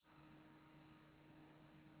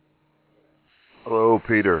Hello,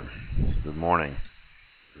 Peter. Good morning.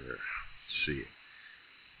 Here, let's see.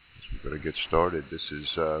 We better get started. This is,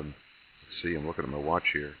 let's see, I'm looking at my watch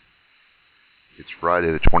here. It's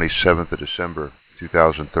Friday, the 27th of December,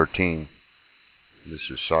 2013. This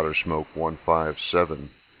is Solder Smoke 157.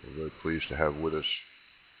 We're very pleased to have with us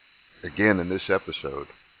again in this episode,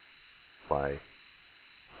 by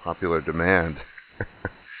popular demand,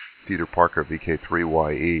 Peter Parker,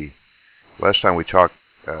 VK3YE. Last time we talked,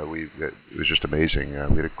 it was just amazing.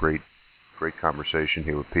 We had a great conversation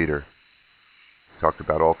here with Peter. Talked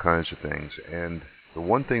about all kinds of things, and the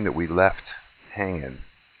one thing that we left hanging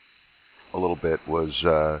a little bit was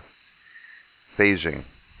phasing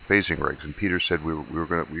rigs. And Peter said we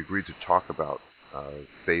agreed to talk about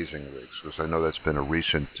phasing rigs, because I know that's been a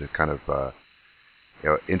recent kind of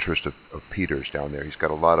interest of Peter's down there. He's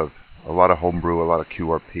got a lot of homebrew, a lot of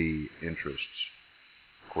QRP interests.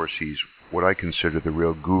 Of course, he's what I consider the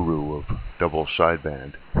real guru of double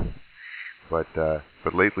sideband. But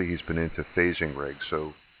lately he's been into phasing rigs.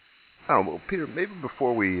 So I don't know, well, Peter, maybe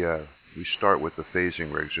before we start with the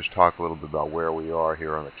phasing rigs, just talk a little bit about where we are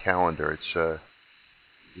here on the calendar.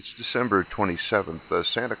 It's December 27th.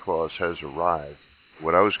 Santa Claus has arrived.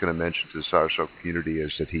 What I was going to mention to the Sarasota community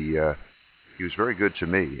is that he was very good to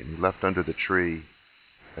me, and he left under the tree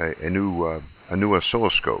a new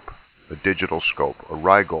oscilloscope, a digital scope, a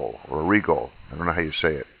Rigol or a Regol. I don't know how you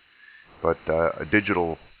say it, but a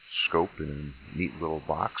digital scope in a neat little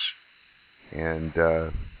box, and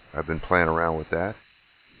I've been playing around with that,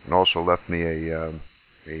 and also left me a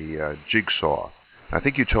jigsaw. I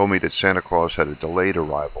think you told me that Santa Claus had a delayed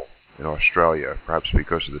arrival in Australia, perhaps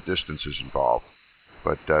because of the distances involved.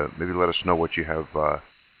 But maybe let us know what you have,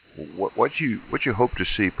 what you hope to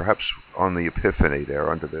see, perhaps on the Epiphany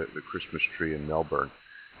there under the Christmas tree in Melbourne.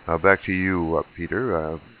 Back to you,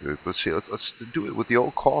 Peter. Let's see. Let's do it with the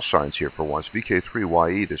old call signs here for once.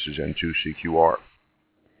 VK3YE. This is N2CQR.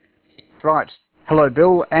 Right. Hello,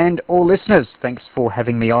 Bill, and all listeners. Thanks for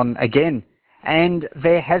having me on again. And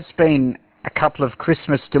there has been a couple of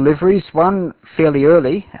Christmas deliveries, one fairly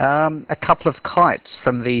early, a couple of kites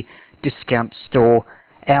from the discount store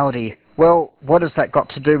Audi. Well, what has that got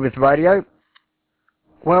to do with radio?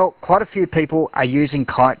 Well, quite a few people are using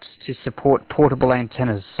kites to support portable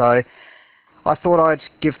antennas, so I thought I'd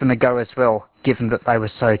give them a go as well, given that they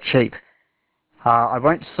were so cheap. I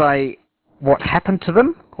won't say what happened to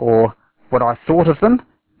them or what I thought of them.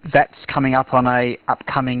 That's coming up on a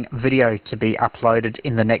upcoming video to be uploaded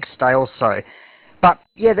in the next day or so. But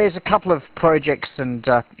yeah, there's a couple of projects and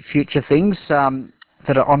future things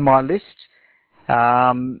that are on my list.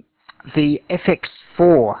 The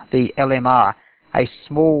FX4, the LMR, a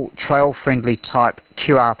small trail-friendly type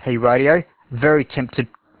QRP radio. Very tempted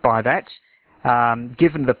by that.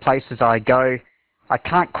 Given the places I go, I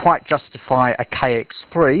can't quite justify a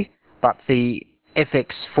KX3, but the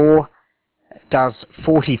FX4 does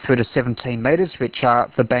 40 through to 17 metres, which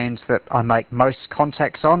are the bands that I make most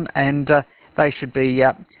contacts on, and they should be,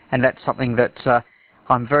 and that's something that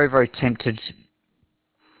I'm very, very tempted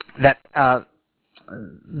that the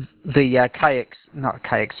not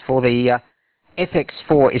KX4, the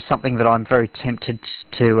FX4 is something that I'm very tempted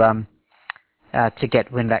to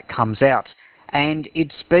get when that comes out. And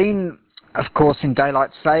it's been, of course, in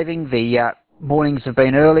daylight saving, the mornings have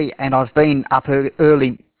been early, and I've been up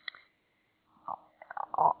early.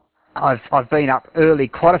 I've been up early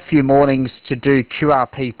quite a few mornings to do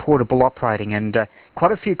QRP portable operating, and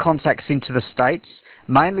quite a few contacts into the States,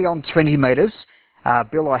 mainly on 20 metres.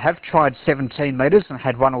 Bill, I have tried 17 metres and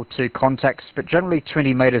had one or two contacts, but generally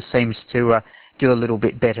 20 metres seems to do a little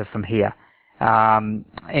bit better from here.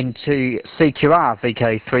 Into CQR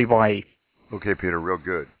VK3YE. Okay, Peter. Real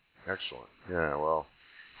good. Excellent. Yeah. Well,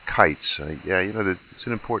 kites. Yeah. It's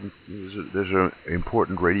an important. There's an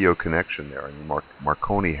important radio connection there. I mean,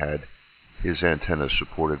 Marconi had his antennas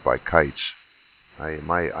supported by kites. I'm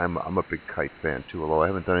a big kite fan too, although I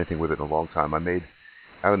haven't done anything with it in a long time. I made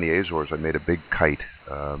out in the Azores. I made a big kite.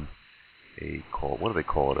 What do they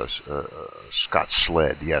call it? A Scott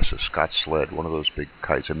sled. Yes, a Scott sled. One of those big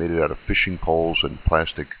kites. I made it out of fishing poles and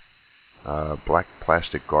black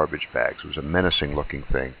plastic garbage bags. It was a menacing looking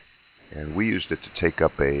thing, and we used it to take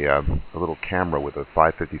up a little camera with a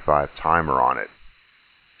 555 timer on it.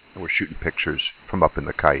 And we're shooting pictures from up in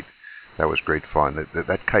the kite. That was great fun.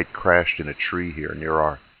 That kite crashed in a tree here near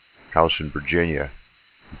our house in Virginia.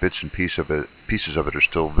 Bits and pieces of it are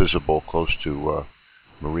still visible close to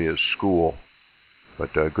Maria's school.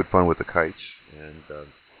 But good fun with the kites, and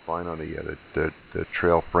fine on the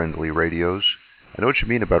trail-friendly radios. I know what you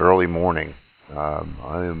mean about early morning.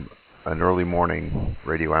 I am an early morning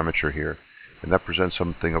radio amateur here. and that presents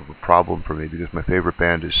something of a problem for me because my favorite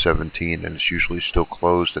band is 17, and it's usually still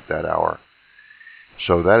closed at that hour.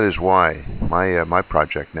 So that is why my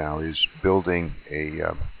project now is building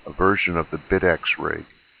a version of the BitX rig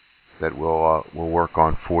that will work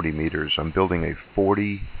on 40 meters. I'm building a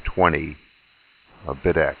 4020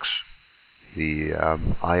 BitX. The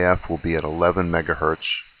IF will be at 11 megahertz,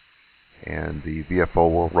 and the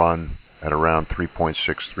VFO will run at around 3.6,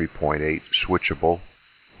 3.8, switchable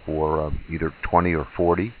for either 20 or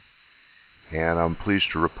 40. And I'm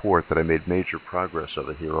pleased to report that I made major progress of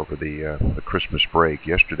it here over the Christmas break.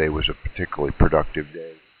 Yesterday was a particularly productive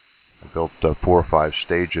day. I built 4 or 5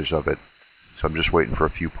 stages of it, so I'm just waiting for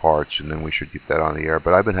a few parts, and then we should get that on the air.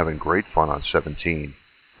 But I've been having great fun on 17.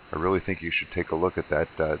 I really think you should take a look at that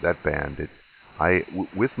band.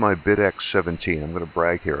 With my BitX 17, I'm going to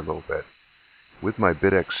brag here a little bit. With my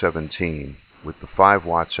BitX 17, with the 5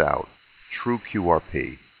 watts out, true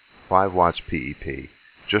QRP, 5 watts PEP,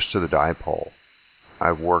 just to the dipole,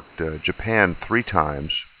 I've worked Japan 3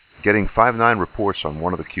 times, getting 5.9 reports on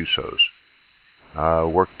one of the QSOs.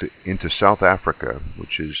 Worked into South Africa,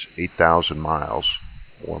 which is 8,000 miles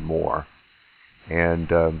or more,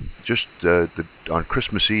 and on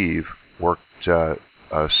Christmas Eve worked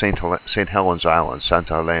St. Helens Island,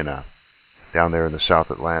 Santa Helena, down there in the South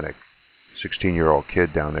Atlantic. 16-year-old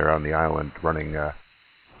kid down there on the island running a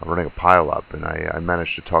pile-up, and I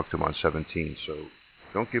managed to talk to him on 17. So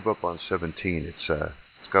don't give up on 17. It's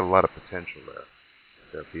got a lot of potential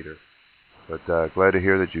there, Peter. But glad to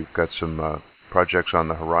hear that you've got some projects on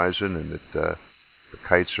the horizon and that the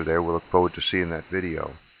kites are there. We look forward to seeing that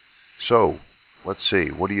video. So let's see.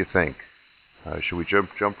 What do you think? Should we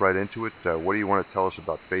jump right into it? What do you want to tell us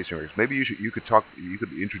about phasing rigs? Maybe you could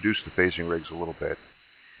introduce the phasing rigs a little bit,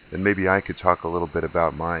 and maybe I could talk a little bit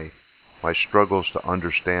about my struggles to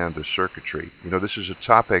understand the circuitry. You know, this is a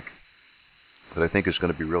topic that I think is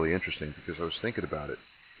going to be really interesting because I was thinking about it.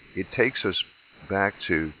 It takes us back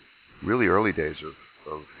to really early days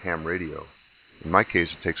of ham radio. In my case,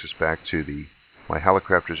 it takes us back to my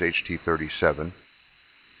Hallicrafters HT37. It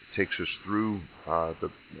takes us through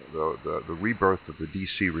the rebirth of the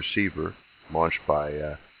DC receiver launched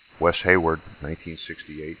by Wes Hayward in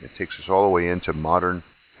 1968. And it takes us all the way into modern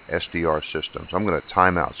SDR systems. I'm going to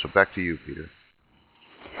time out. So back to you, Peter.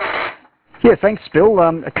 Yeah, thanks, Bill.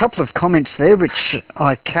 A couple of comments there which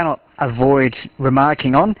I cannot avoid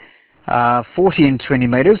remarking on. 40 and 20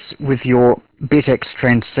 meters with your BitX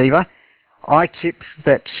transceiver. I tip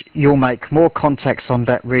that you'll make more contacts on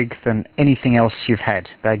that rig than anything else you've had.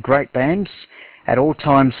 They're great bands at all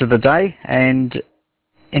times of the day, and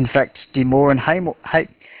in fact, DeMoore and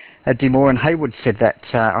Hayward said that,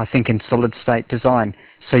 I think, in solid state design.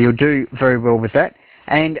 So you'll do very well with that.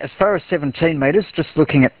 And as far as 17 meters, just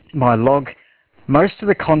looking at my log, most of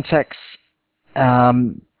the contacts,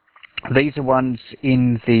 these are ones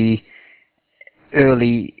in the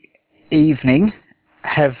early evening,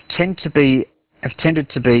 have tended to be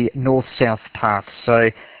north-south paths. So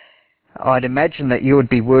I'd imagine that you would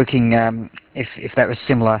be working, if that was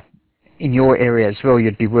similar in your area as well,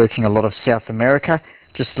 you'd be working a lot of South America.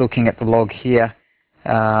 Just looking at the log here,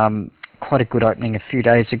 quite a good opening a few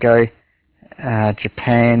days ago.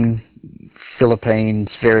 Japan, Philippines,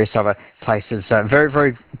 various other places. Very,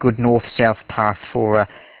 very good north-south path for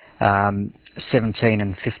 17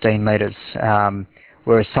 and 15 meters.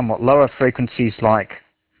 Whereas somewhat lower frequencies like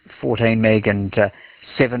 14 meg and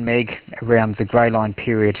 7 meg around the grey line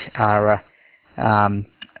period are do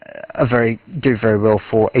very well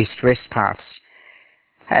for east-west paths.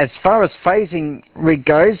 As far as phasing rig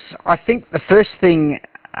goes, I think the first thing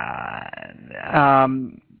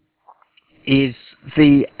is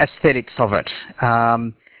the aesthetics of it.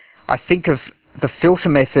 I think of the filter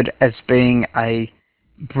method as being a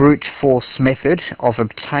brute force method of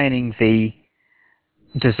obtaining the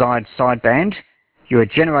desired sideband. You are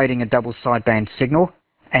generating a double sideband signal,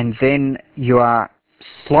 and then you are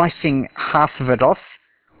slicing half of it off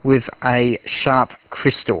with a sharp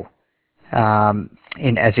crystal,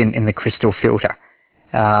 in the crystal filter.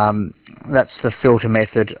 That's the filter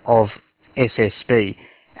method of SSB.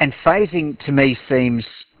 And phasing to me seems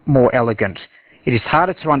more elegant. It is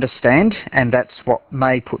harder to understand, and that's what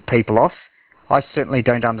may put people off. I certainly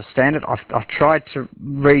don't understand it. I've tried to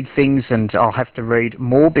read things, and I'll have to read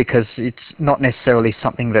more because it's not necessarily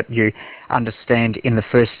something that you understand in the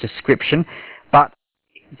first description. But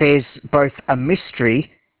there's both a mystery,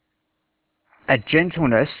 a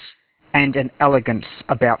gentleness, and an elegance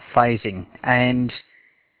about phasing. And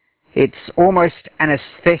it's almost an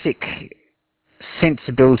aesthetic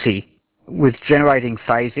sensibility with generating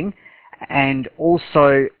phasing, and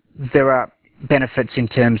also there are benefits in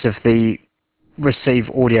terms of the receive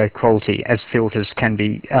audio quality, as filters can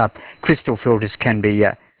be, crystal filters can be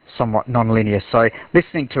somewhat non-linear. So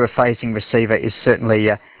listening to a phasing receiver is certainly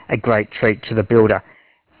a great treat to the builder.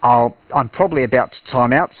 I'm probably about to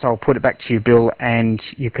time out, so I'll put it back to you, Bill, and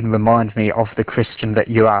you can remind me of the question that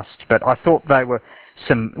you asked. But I thought they were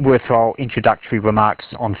some worthwhile introductory remarks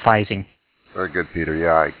on phasing. Very good, Peter.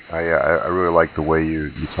 Yeah, I really like the way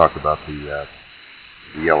you talk about the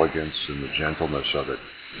elegance and the gentleness of it.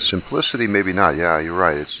 Simplicity, maybe not. Yeah, you're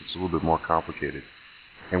right. It's a little bit more complicated.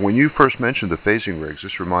 And when you first mentioned the phasing rigs,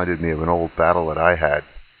 this reminded me of an old battle that I had.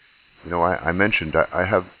 You know, I mentioned I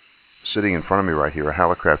have sitting in front of me right here a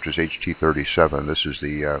Hallicrafters HT37. This is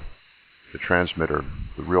the transmitter,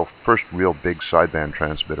 the first real big sideband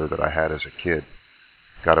transmitter that I had as a kid.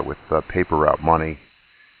 Got it with paper route money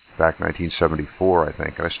back 1974, I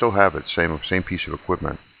think, and I still have it. Same piece of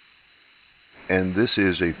equipment. And this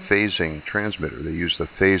is a phasing transmitter. They use the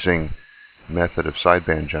phasing method of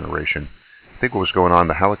sideband generation. I think what was going on,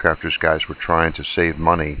 the Hallicrafters guys were trying to save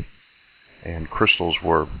money, and crystal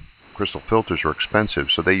filters are expensive,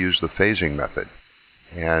 so they used the phasing method.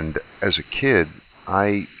 And as a kid,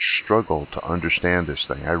 I struggled to understand this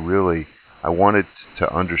thing. I wanted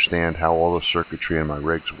to understand how all the circuitry in my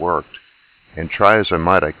rigs worked, and try as I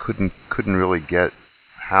might, I couldn't really get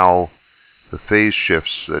how the phase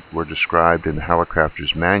shifts that were described in the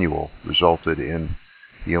Hallicrafters manual resulted in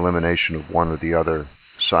the elimination of one or the other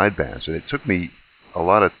sidebands. And it took me a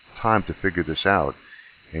lot of time to figure this out,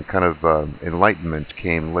 and kind of enlightenment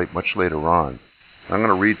came much later on. I'm going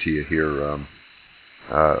to read to you here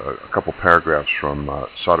a couple paragraphs from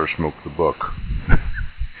Solder Smoke the book,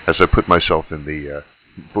 as I put myself in the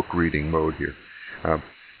book reading mode here.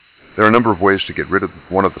 There are a number of ways to get rid of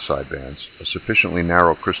one of the sidebands. A sufficiently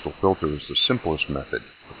narrow crystal filter is the simplest method,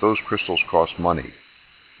 but those crystals cost money,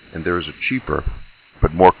 and there is a cheaper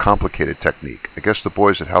but more complicated technique. I guess the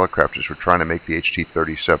boys at Hallicrafters were trying to make the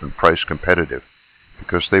HT37 price competitive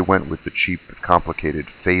because they went with the cheap but complicated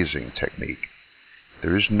phasing technique.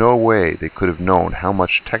 There is no way they could have known how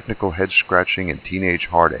much technical head-scratching and teenage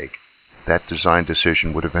heartache that design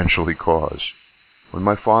decision would eventually cause. When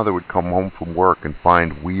my father would come home from work and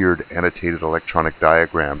find weird annotated electronic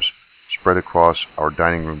diagrams spread across our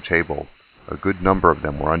dining room table, a good number of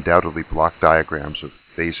them were undoubtedly block diagrams of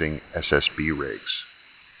phasing SSB rigs.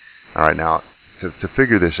 All right, now, to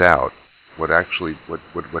figure this out, what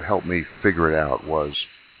helped me figure it out was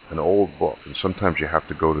an old book, and sometimes you have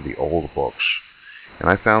to go to the old books. And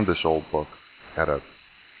I found this old book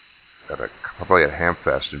probably at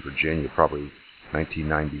Hamfest in Virginia, probably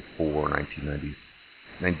 1994,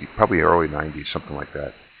 1990, probably early 90s, something like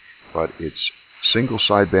that. But it's Single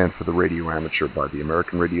Sideband for the Radio Amateur by the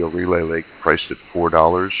American Radio Relay League, priced at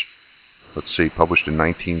 $4. Let's see, published in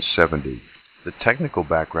 1970. The technical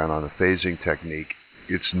background on the phasing technique,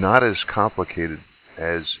 it's not as complicated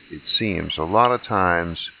as it seems. A lot of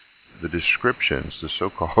times the descriptions, the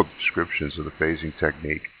so-called descriptions of the phasing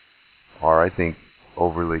technique are, I think,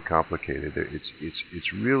 overly complicated.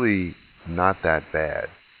 It's really not that bad.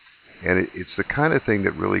 And it's the kind of thing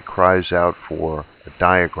that really cries out for a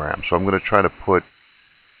diagram. So I'm going to try to put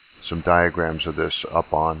some diagrams of this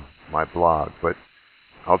up on my blog, but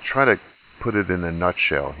I'll try to put it in a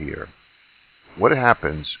nutshell here. What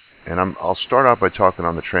happens, and I'll start out by talking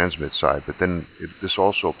on the transmit side, but then this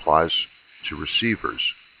also applies to receivers.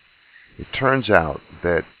 It turns out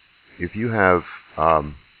that if you have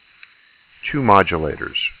two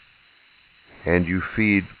modulators and you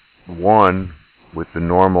feed one with the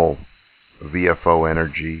normal VFO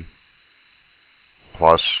energy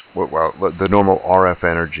plus the normal RF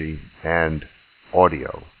energy and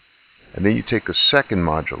audio, and then you take a second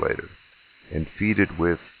modulator and feed it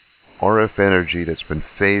with RF energy that's been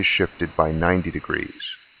phase shifted by 90 degrees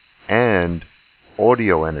and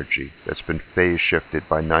audio energy that's been phase shifted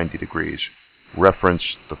by 90 degrees. Reference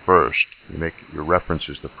the first. You make your reference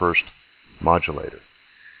is the first modulator.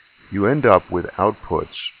 You end up with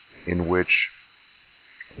outputs in which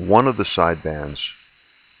one of the sidebands,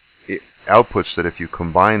 outputs that if you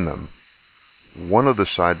combine them, one of the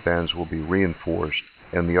sidebands will be reinforced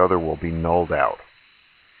and the other will be nulled out.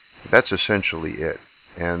 That's essentially it.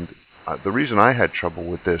 And the reason I had trouble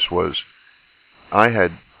with this was I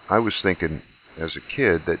was thinking as a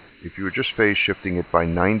kid that if you were just phase shifting it by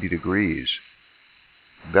 90 degrees,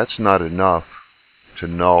 that's not enough to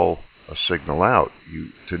null a signal out.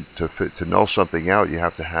 To null something out, you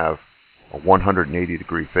have to have a 180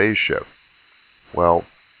 degree phase shift. Well,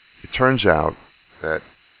 it turns out that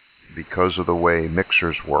because of the way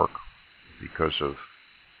mixers work, because of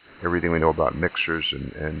everything we know about mixers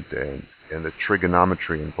and the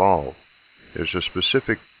trigonometry involved, there's a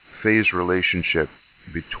specific phase relationship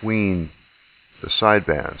between the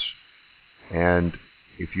sidebands. And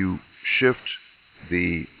if you shift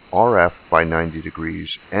the RF by 90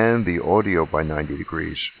 degrees and the audio by 90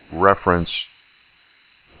 degrees, reference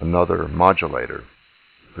another modulator,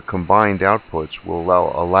 the combined outputs will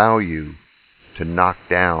allow you to knock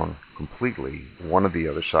down completely one of the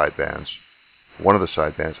sidebands,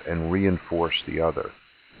 and reinforce the other.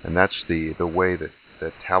 And that's the way that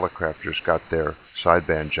Talecrafters got their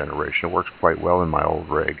sideband generation. It works quite well in my old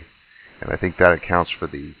rig, and I think that accounts for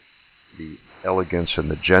the elegance and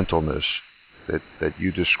the gentleness that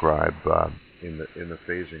you describe in the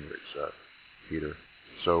phasing rigs, Peter.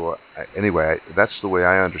 So anyway, that's the way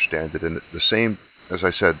I understand it. And the same, as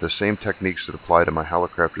I said, the same techniques that apply to my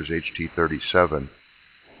Hallicrafters HT37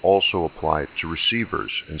 also apply to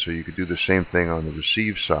receivers. And so you could do the same thing on the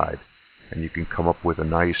receive side, and you can come up with a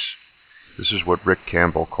nice, this is what Rick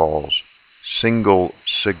Campbell calls single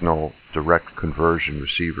signal direct conversion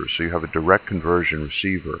receiver. So you have a direct conversion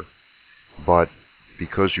receiver, but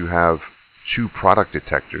because you have two product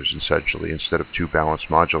detectors essentially instead of two balanced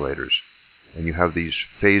modulators, and you have these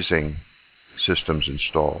phasing systems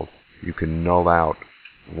installed, you can null out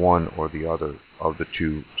one or the other of the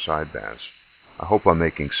two sidebands. I hope I'm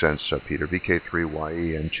making sense, Peter.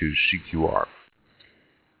 VK3YE and 2CQR.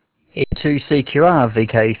 N2CQR,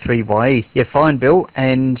 VK3YE. Yeah, fine, Bill.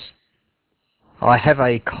 And I have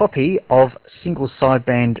a copy of Single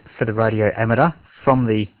Sideband for the Radio Amateur from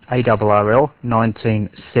the ARRL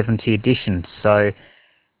 1970 edition. So,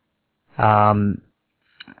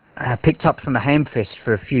 I picked up from the Hamfest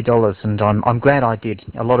for a few dollars, and I'm glad I did.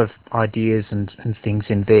 A lot of ideas and things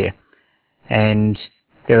in there. And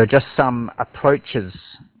there are just some approaches,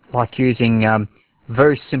 like using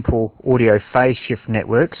very simple audio phase shift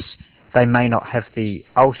networks. They may not have the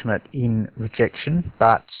ultimate in rejection,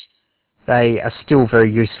 but they are still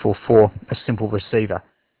very useful for a simple receiver.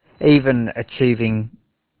 Even achieving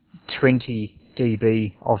 20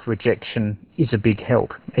 dB of rejection is a big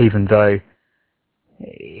help, even though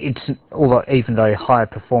higher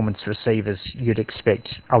performance receivers you'd expect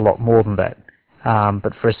a lot more than that.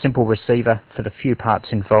 But for a simple receiver, for the few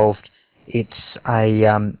parts involved, it's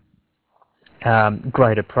a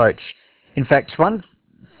great approach. In fact, one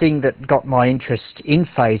thing that got my interest in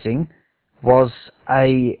phasing was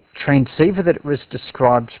a transceiver that was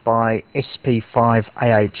described by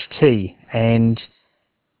SP5AHT, and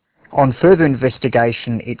on further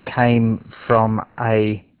investigation it came from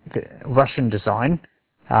a Russian design.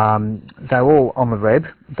 They're all on the web,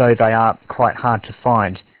 though they are quite hard to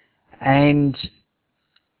find. And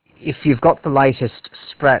if you've got the latest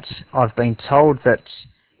Sprat, I've been told that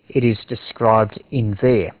it is described in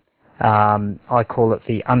there. I call it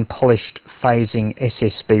the unpolished phasing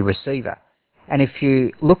SSB receiver. And if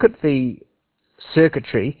you look at the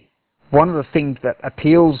circuitry, one of the things that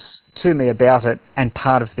appeals to me about it, and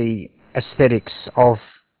part of the aesthetics of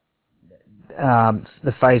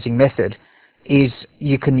the phasing method, is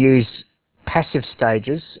you can use passive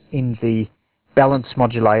stages in the balance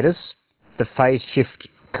modulators, the phase shift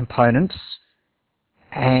components,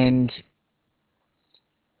 and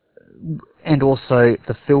also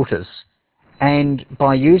the filters. And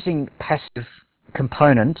by using passive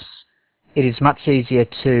components, it is much easier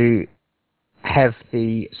to have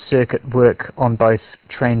the circuit work on both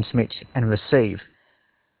transmit and receive.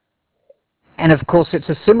 And of course, it's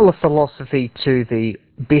a similar philosophy to the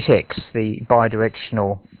BitX, the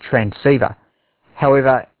bidirectional transceiver.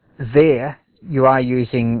 However, there you are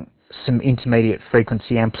using some intermediate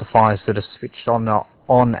frequency amplifiers that are switched on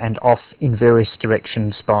and off in various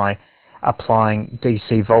directions by applying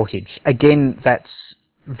DC voltage. Again, that's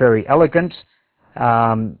very elegant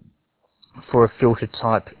for a filter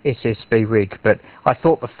type SSB rig, but I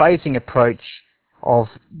thought the phasing approach of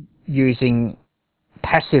using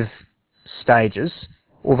passive stages,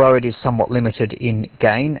 although it is somewhat limited in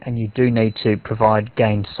gain, and you do need to provide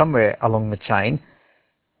gain somewhere along the chain,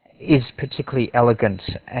 is particularly elegant.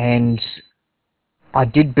 And I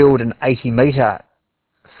did build an 80 meter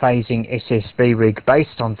phasing SSB rig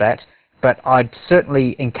based on that, but I'd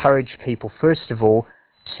certainly encourage people first of all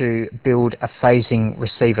to build a phasing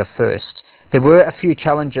receiver first. There were a few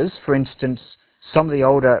challenges. For instance, some of the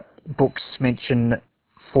older books mention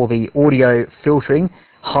for the audio filtering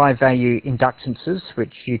high value inductances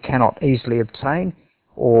which you cannot easily obtain,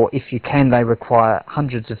 or if you can, they require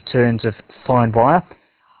hundreds of turns of fine wire,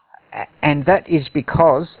 and that is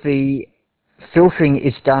because the filtering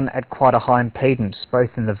is done at quite a high impedance,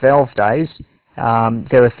 both in the valve days.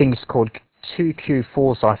 There are things called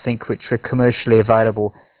 2Q4s, I think, which are commercially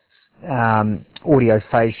available audio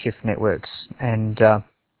phase shift networks, and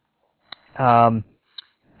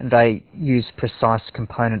and they use precise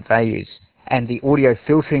component values. And the audio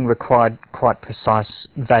filtering required quite precise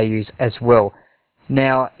values as well.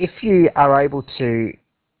 Now, if you are able to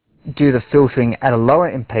do the filtering at a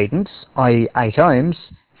lower impedance, i.e. 8 ohms,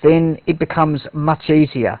 then it becomes much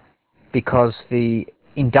easier because the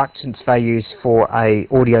inductance values for a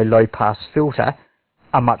audio low pass filter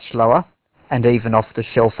are much lower, and even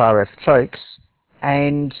off-the-shelf RF chokes,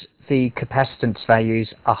 and the capacitance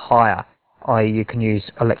values are higher, i.e. you can use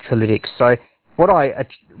electrolytics. So what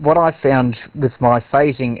I found with my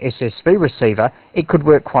phasing SSB receiver, it could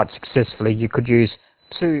work quite successfully. You could use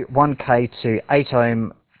two 1K to 8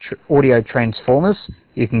 ohm audio transformers.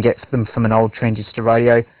 You can get them from an old transistor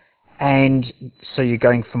radio, and so you're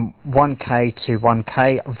going from 1K to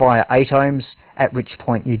 1K via 8 ohms, at which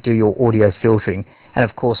point you do your audio filtering. And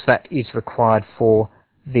of course that is required for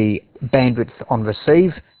the bandwidth on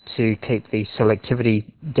receive to keep the selectivity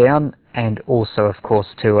down, and also of course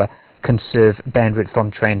to conserve bandwidth on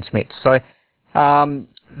transmit. So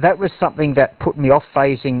that was something that put me off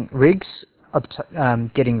phasing rigs,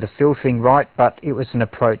 getting the filtering right, but it was an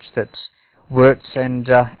approach that worked and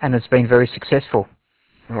has been very successful.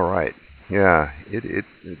 All right. Yeah,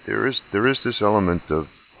 there is this element of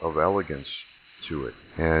elegance to it,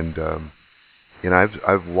 and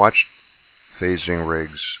I've watched phasing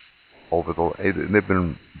rigs over they've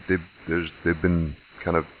been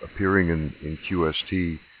kind of appearing in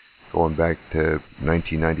QST going back to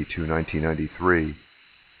 1992, 1993,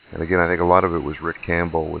 and again I think a lot of it was Rick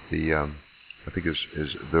Campbell with the I think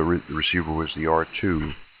the receiver was the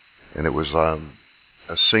R2, and it was a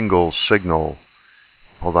single signal.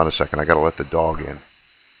 Hold on a second, I got to let the dog in.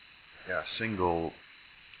 Yeah, single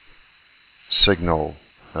signal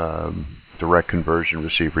direct conversion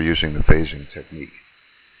receiver using the phasing technique.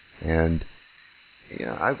 And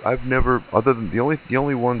yeah, I've never, other than the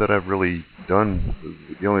only one that I've really done,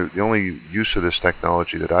 the only use of this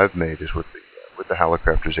technology that I've made is with the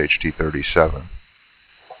Hallicrafters HT37.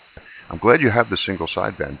 I'm glad you have the single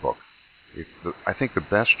sideband book. I think the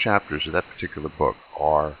best chapters of that particular book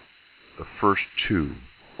are the first two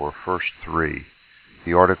or first three.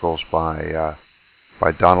 The articles by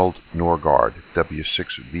Donald Norgard,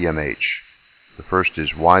 W6VMH. The first is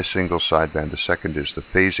Why Single Sideband. The second is The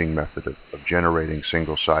Phasing Method of Generating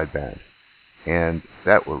Single Sideband. And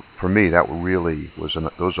that were, for me, that really was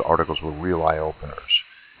those articles were real eye openers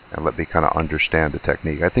and let me kind of understand the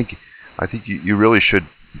technique. I think you really should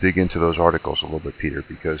dig into those articles a little bit, Peter,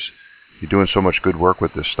 because you're doing so much good work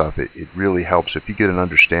with this stuff. It really helps if you get an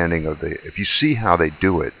understanding of if you see how they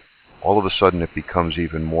do it. All of a sudden, it becomes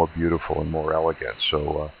even more beautiful and more elegant.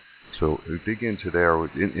 So dig into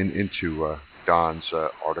into Don's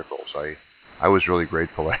articles. I was really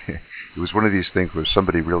grateful. It was one of these things where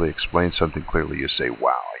somebody really explains something clearly. You say,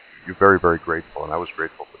 "Wow!" You're very, very grateful, and I was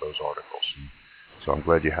grateful for those articles. And so I'm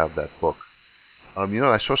glad you have that book.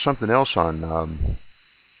 I saw something else on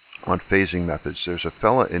phasing methods. There's a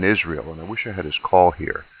fella in Israel, and I wish I had his call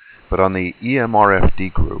here, but on the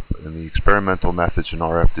EMRFD group, in the Experimental Methods in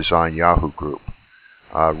RF Design Yahoo group,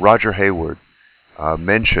 Roger Hayward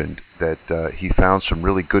mentioned that he found some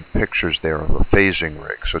really good pictures there of a phasing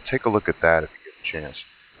rig. So take a look at that if you get a chance.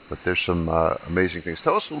 But there's some amazing things.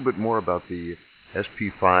 Tell us a little bit more about the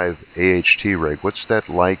SP5 AHT rig. What's that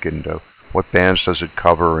like, and what bands does it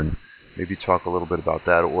cover, and maybe talk a little bit about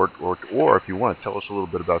that, or if you want, tell us a little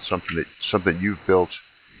bit about something you've built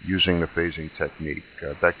using the phasing technique.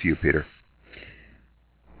 Back to you, Peter.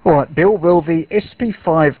 All right, Bill. Well, the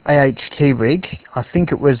SP5 AHT rig, I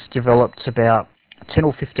think it was developed about 10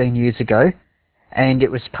 or 15 years ago, and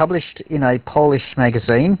it was published in a Polish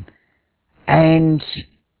magazine, and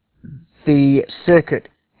the circuit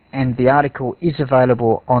and the article is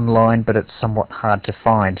available online, but it's somewhat hard to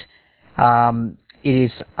find. It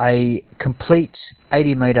is a complete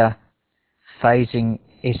 80 meter phasing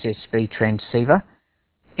SSB transceiver.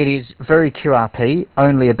 It is very QRP,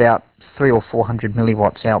 only about 300 or 400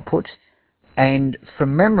 milliwatts output, and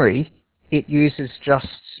from memory it uses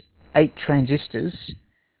just 8 transistors,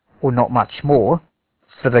 or not much more,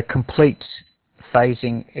 for the complete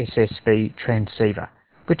phasing SSB transceiver,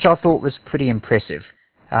 which I thought was pretty impressive.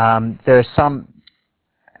 There are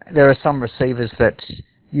some receivers that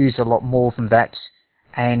use a lot more than that,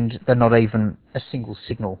 and they're not even a single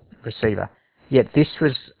signal receiver. Yet this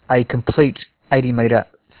was a complete 80 meter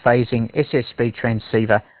phasing SSB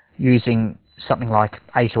transceiver using something like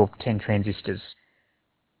 8 or 10 transistors.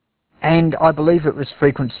 And I believe it was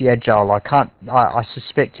frequency agile. I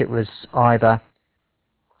suspect it was either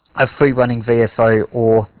a free-running VFO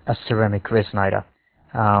or a ceramic resonator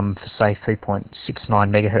for say 3.69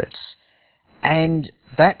 megahertz. And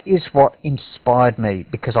that is what inspired me,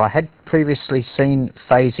 because I had previously seen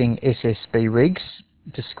phasing SSB rigs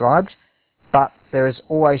described, but there is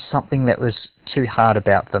always something that was too hard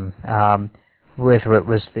about them. Whether it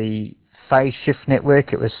was the phase shift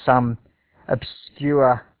network, it was some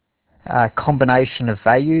obscure combination of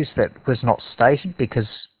values that was not stated, because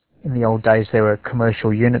in the old days there were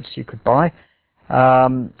commercial units you could buy,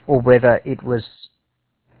 or whether it was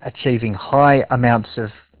achieving high amounts of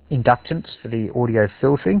inductance for the audio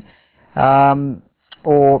filtering,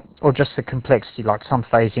 or just the complexity, like some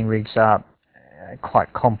phasing rigs are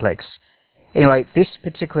quite complex. Anyway, this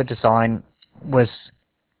particular design was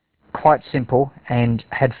quite simple and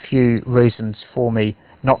had few reasons for me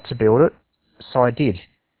not to build it, so I did,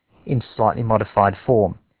 in slightly modified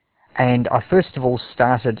form. And I first of all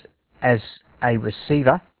started as a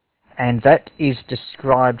receiver, and that is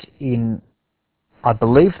described in, I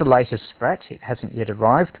believe, the latest Sprat. It hasn't yet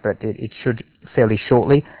arrived, but it should fairly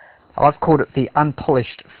shortly. I've called it the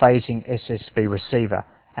unpolished phasing SSB receiver,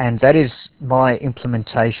 and that is my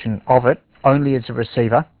implementation of it, only as a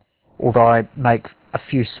receiver, although I make a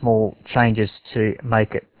few small changes to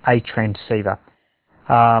make it a transceiver.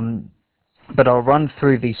 But I'll run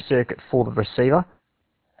through the circuit for the receiver.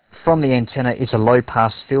 From the antenna is a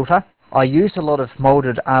low-pass filter. I use a lot of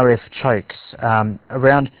molded RF chokes,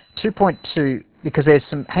 around 2.2, because there's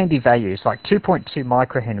some handy values, like 2.2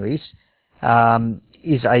 microhenries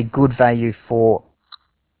is a good value for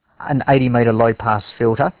an 80 meter low-pass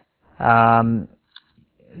filter.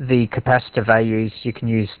 The capacitor values, you can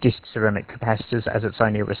use disc ceramic capacitors as it's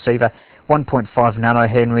only a receiver. 1.5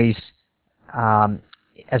 nanohenries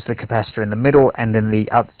as the capacitor in the middle, and then the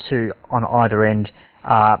other two on either end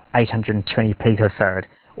are 820 picofarad.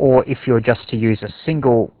 Or if you're just to use a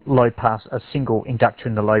single inductor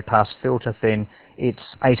in the low pass filter, then it's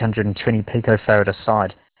 820 picofarad a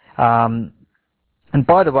side. And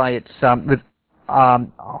by the way, it's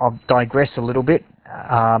I'll digress a little bit.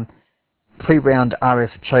 Pre-round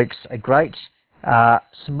RF chokes are great.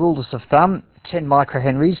 Some rules of thumb: 10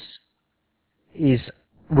 microhenries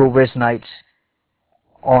will resonate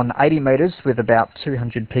on 80 meters with about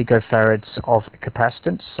 200 picofarads of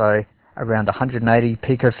capacitance, so around 180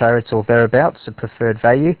 picofarads or thereabouts, a preferred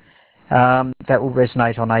value. That will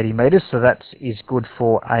resonate on 80 meters, so that is good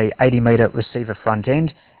for a 80 meter receiver front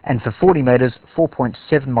end. And for 40 meters, 4.7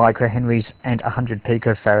 microhenries and 100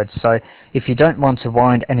 picofarads. So if you don't want to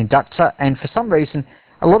wind an inductor, and for some reason,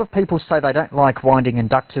 a lot of people say they don't like winding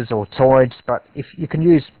inductors or toroids, but if you can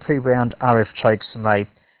use pre-wound RF chokes, and they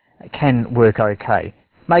can work okay.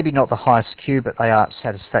 Maybe not the highest Q, but they are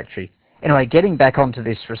satisfactory. Anyway, getting back onto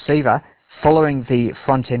this receiver, following the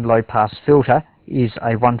front-end low-pass filter is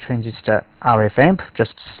a 1 transistor RF amp,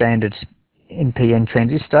 just standard NPN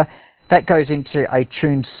transistor. That goes into a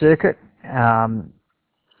tuned circuit,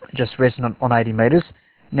 just resonant on 80 meters.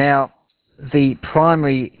 Now, the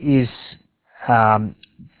primary is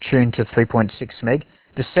tuned to 3.6 meg.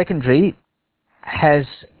 The secondary has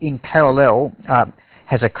in parallel,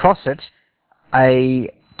 has across it a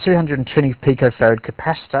 220 picofarad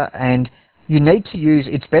capacitor, and you need to use,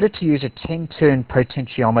 it's better to use a 10-turn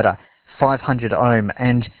potentiometer, 500 ohm,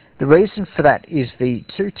 and the reason for that is the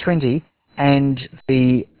 220 and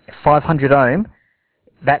the 500 ohm,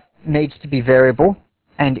 that needs to be variable,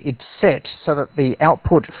 and it's set so that the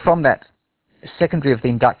output from that secondary of the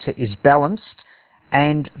inductor is balanced,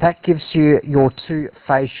 and that gives you your two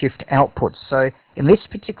phase shift outputs. So in this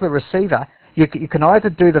particular receiver, you can either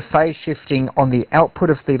do the phase shifting on the output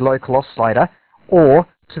of the local oscillator or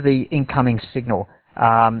to the incoming signal.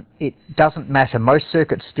 It doesn't matter. Most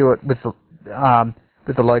circuits do it with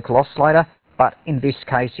the local oscillator, but in this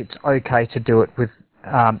case, it's okay to do it with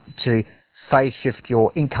to phase shift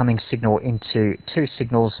your incoming signal into two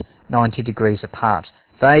signals 90 degrees apart.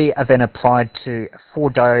 They are then applied to 4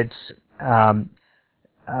 diodes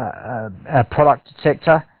a product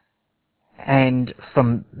detector, and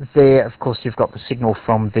from there, of course, you've got the signal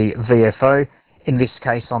from the VFO. In this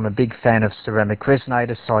case, I'm a big fan of ceramic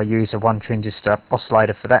resonators, so I use a 1 transistor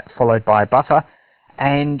oscillator for that, followed by a buffer.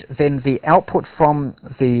 And then the output from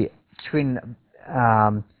the twin,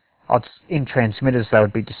 in transmitters, they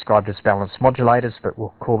would be described as balanced modulators, but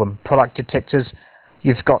we'll call them product detectors.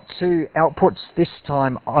 You've got 2 outputs, this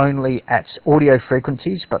time only at audio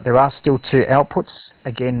frequencies, but there are still 2 outputs,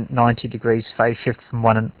 again 90 degrees phase shift from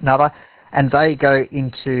one another, and they go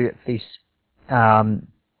into this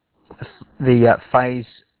phase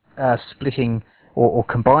splitting or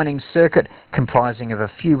combining circuit, comprising of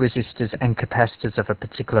a few resistors and capacitors of a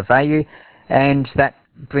particular value, and that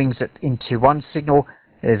brings it into one signal.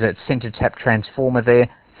 There's a center tap transformer there.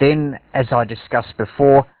 Then, as I discussed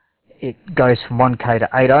before, it goes from 1K to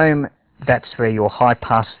 8 ohm. That's where your high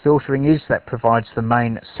pass filtering is. That provides the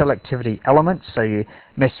main selectivity element. So you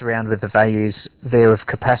mess around with the values there of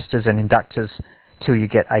capacitors and inductors till you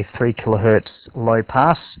get a 3 kilohertz low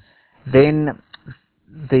pass. Then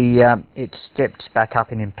it stepped back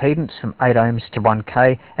up in impedance from 8 ohms to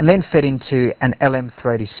 1K, and then fed into an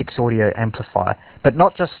LM386 audio amplifier. But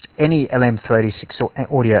not just any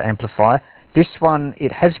LM386 audio amplifier. This one,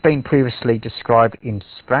 it has been previously described in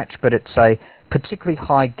Scratch, but it's a particularly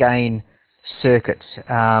high gain circuit.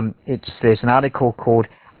 There's an article called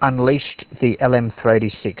Unleashed the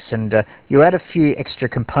LM386, and you add a few extra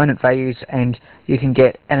component values and you can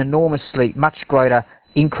get an enormously much greater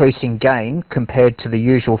increase in gain compared to the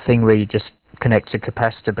usual thing where you just connect a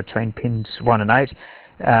capacitor between pins 1 and 8.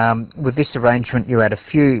 With this arrangement, you add a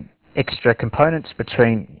few extra components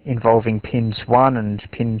involving pins 1 and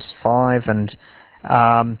pins 5 and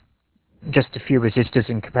just a few resistors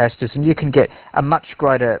and capacitors, and you can get a much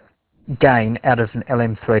greater gain out of an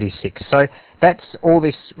LM386. So that's all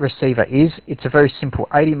this receiver is. It's a very simple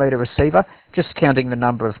 80 meter receiver, just counting the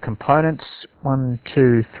number of components. 1,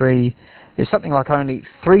 2, 3. There's something like only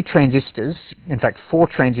 3 transistors, in fact 4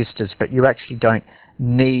 transistors, but you actually don't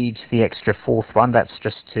need the extra 4th one. That's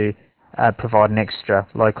just to provide an extra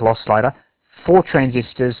local oscillator. 4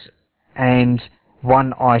 transistors and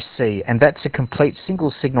 1 IC, and that's a complete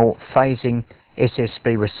single signal phasing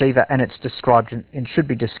SSB receiver, and it's described and should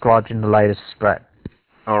be described in the latest Sprat.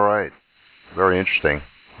 All right, very interesting.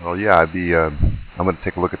 Well, yeah, I'm going to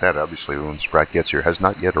take a look at that. Obviously, when Sprat gets here, it has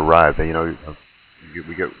not yet arrived. You know,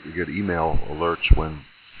 we get email alerts when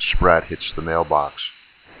Sprat hits the mailbox,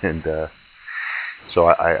 and so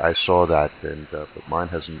I saw that, and but mine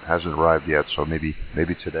hasn't arrived yet. So maybe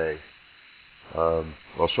today. Well,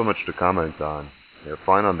 so much to comment on. Yeah,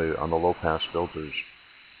 fine on the low pass filters.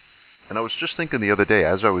 And I was just thinking the other day,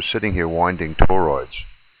 as I was sitting here winding toroids,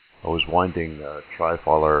 I was winding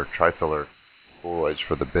trifiller toroids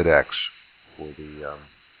for the BitX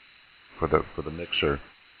for the mixer,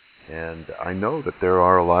 and I know that there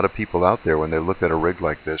are a lot of people out there when they look at a rig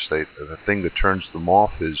like this, the thing that turns them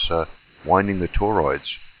off is winding the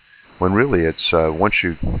toroids. When really it's once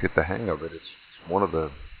you get the hang of it,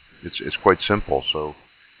 it's quite simple. So,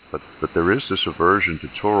 but there is this aversion to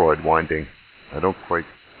toroid winding. I don't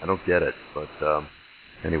get it, but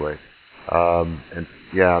anyway, and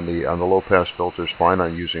yeah, on the low pass filters, fine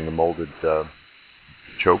on using the molded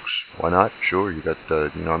chokes. Why not? Sure, you got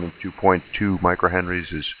 2.2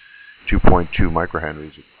 microhenries is 2.2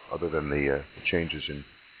 microhenries, other than the changes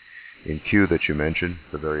in Q that you mentioned,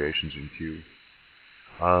 the variations in Q.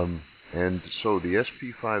 And so the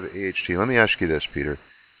SP5 AHT. Let me ask you this, Peter.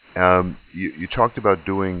 You talked about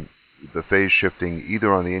doing the phase shifting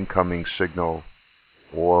either on the incoming signal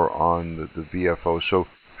or on the VFO. So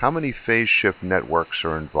how many phase shift networks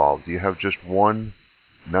are involved? Do you have just one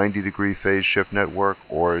 90-degree phase shift network,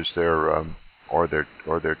 or is there are there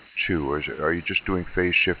two? Or are you just doing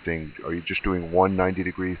phase shifting? Are you just doing one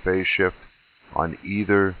 90-degree phase shift on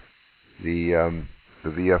either the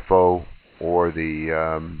VFO or the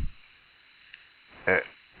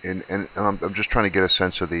and I'm just trying to get a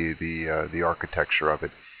sense of the architecture of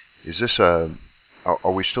it. Is this are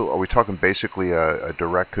we talking basically a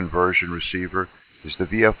direct conversion receiver? Is the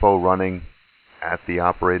VFO running at the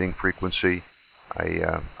operating frequency?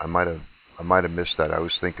 I might have missed that. I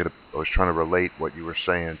was trying to relate what you were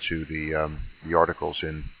saying to the articles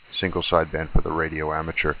in Single Sideband for the Radio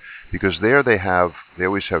Amateur, because they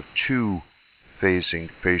always have two phase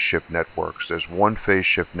shift networks. There's one phase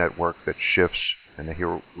shift network that shifts, and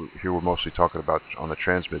here we're mostly talking about on the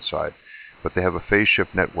transmit side, but they have a phase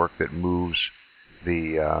shift network that moves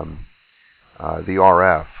the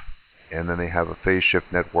RF, and then they have a phase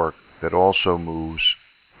shift network that also moves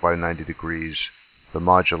by 90 degrees the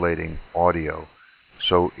modulating audio.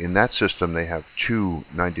 So in that system, they have two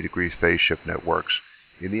 90-degree phase shift networks.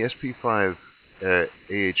 In the SP5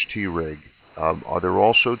 AHT rig, are there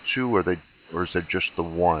also two, or is there just the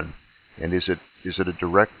one? And is it a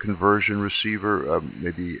direct conversion receiver?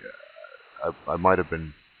 Maybe I might have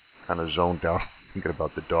been kind of zoned out thinking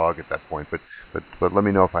about the dog at that point, but let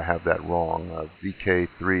me know if I have that wrong.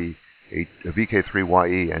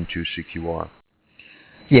 VK3YE and 2CQR.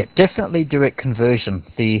 Yeah, definitely direct conversion.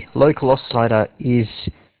 The local oscillator is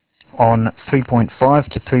on 3.5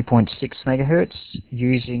 to 3.6 megahertz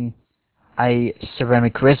using a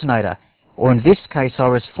ceramic resonator. Or in this case, I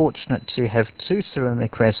was fortunate to have two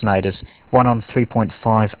ceramic resonators, one on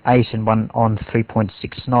 3.58 and one on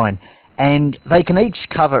 3.69. And they can each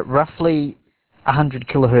cover roughly 100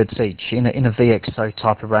 kilohertz each in a VXO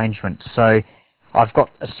type arrangement. So I've got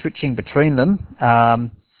a switching between them.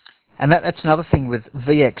 And that's another thing with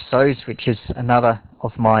VXOs, which is another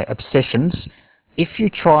of my obsessions. If you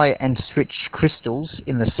try and switch crystals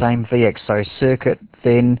in the same VXO circuit,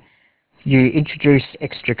 then you introduce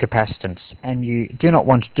extra capacitance, and you do not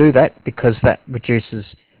want to do that because that reduces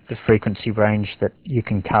the frequency range that you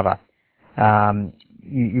can cover.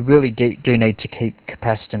 You really do need to keep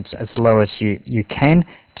capacitance as low as you can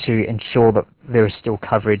to ensure that there is still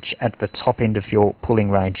coverage at the top end of your pulling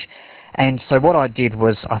range. And so what I did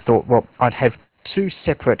was I thought, well, I'd have two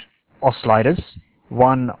separate oscillators,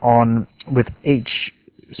 one on with each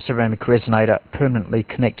ceramic resonator permanently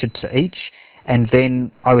connected to each, and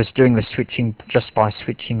then I was doing the switching just by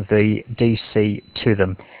switching the DC to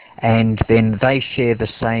them. And then they share the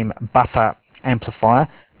same buffer amplifier,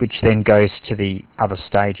 which then goes to the other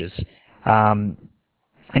stages. And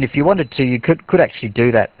if you wanted to, you could actually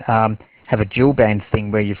do that, have a dual band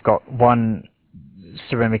thing where you've got one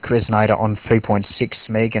ceramic resonator on 3.6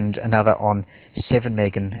 meg and another on 7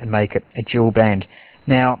 meg and make it a dual band.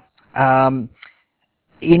 Now,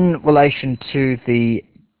 in relation to the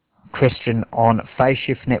question on phase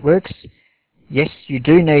shift networks, yes, you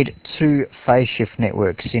do need two phase shift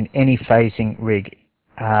networks in any phasing rig,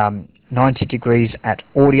 90 degrees at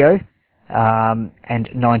audio and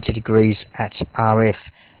 90 degrees at RF.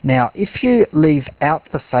 Now, if you leave out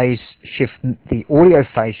the audio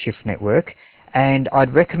phase shift network, and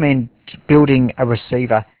I'd recommend building a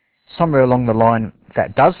receiver somewhere along the line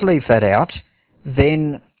that does leave that out,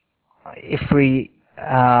 then if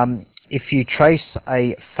you trace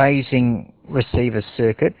a phasing receiver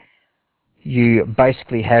circuit, you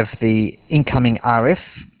basically have the incoming RF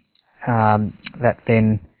that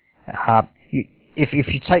then, if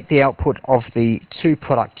you take the output of the two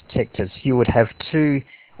product detectors, you would have two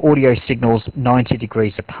audio signals 90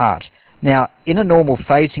 degrees apart. Now, in a normal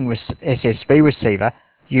phasing SSB receiver,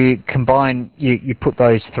 you put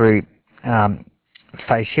those through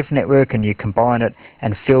phase shift network, and you combine it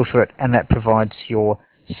and filter it, and that provides your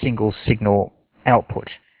single signal output.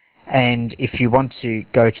 And if you want to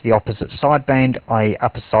go to the opposite sideband, i.e.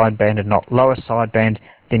 upper sideband and not lower sideband,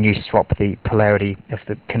 then you swap the polarity of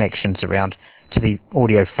the connections around to the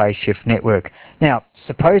audio phase shift network. Now,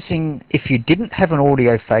 supposing if you didn't have an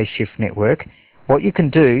audio phase shift network, what you can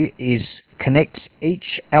do is connect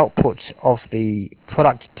each output of the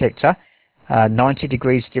product detector, 90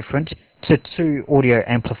 degrees different, to two audio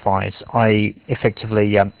amplifiers, i.e.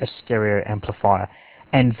 effectively a stereo amplifier.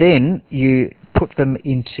 And then you put them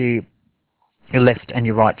into your left and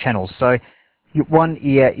your right channels. So one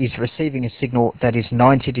ear is receiving a signal that is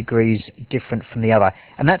 90 degrees different from the other.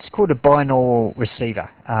 And that's called a binaural receiver.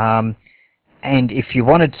 And if you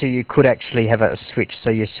wanted to, you could actually have a switch. So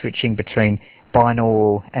you're switching between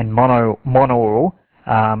binaural and monaural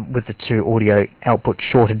with the two audio outputs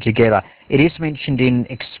shorted together. It is mentioned in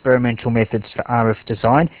experimental methods for RF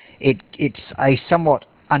design. It's a somewhat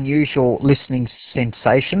unusual listening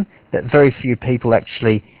sensation that very few people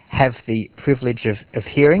actually have the privilege of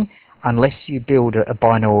hearing unless you build a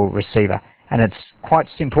binaural receiver. And it's quite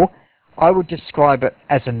simple. I would describe it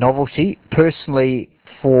as a novelty. Personally,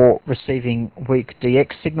 for receiving weak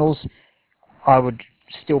DX signals, I would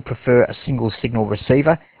still prefer a single signal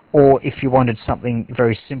receiver, or if you wanted something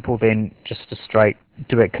very simple, then just a straight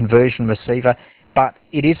direct conversion receiver. But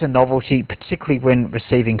it is a novelty, particularly when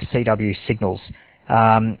receiving CW signals.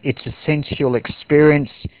 It's a sensual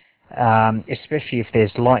experience, especially if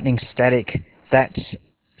there's lightning static. That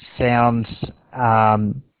sounds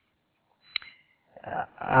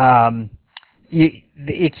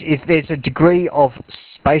there's a degree of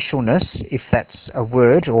spatialness, if that's a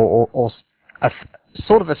word, or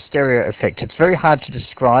sort of a stereo effect. It's very hard to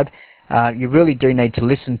describe. You really do need to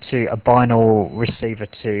listen to a binaural receiver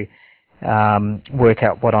to work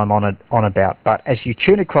out what I'm on about. But as you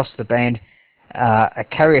tune across the band, a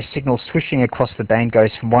carrier signal swishing across the band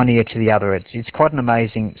goes from one ear to the other. It's quite an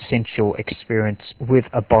amazing sensual experience with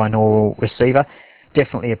a binaural receiver.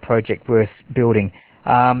 Definitely a project worth building.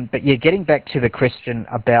 But yeah, getting back to the question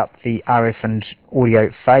about the RF and audio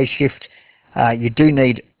phase shift, you do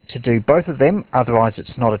need to do both of them, otherwise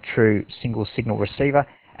it's not a true single signal receiver.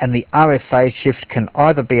 And the RF phase shift can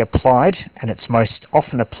either be applied, and it's most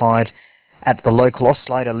often applied at the local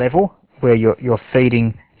oscillator level, where you're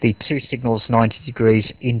feeding the two signals 90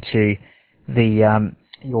 degrees into the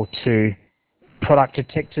your two product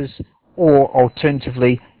detectors, or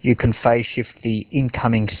alternatively you can phase shift the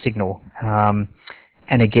incoming signal,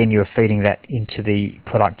 and again you're feeding that into the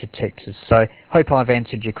product detectors. So hope I've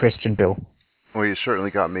answered your question, Bill. Well, you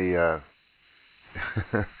certainly got me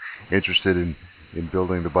interested in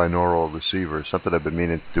building the binaural receiver, something I've been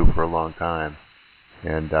meaning to do for a long time.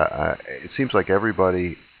 And it seems like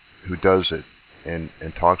everybody who does it and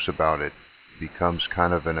talks about it becomes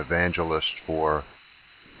kind of an evangelist for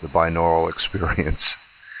the binaural experience.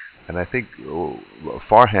 And I think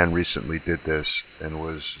Farhan recently did this and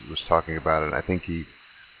was talking about it. I think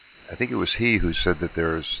it was he who said that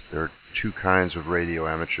there are two kinds of radio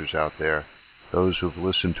amateurs out there: those who've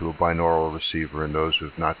listened to a binaural receiver and those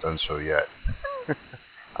who've not done so yet.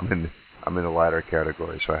 I'm in the latter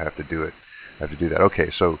category, so I have to do it. I have to do that.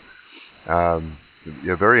 Okay, so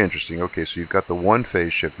yeah, very interesting. Okay, so you've got the one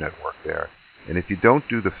phase shift network there, and if you don't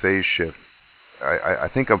do the phase shift, I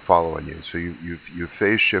think I'm following you. So you've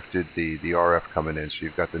phase shifted the RF coming in, so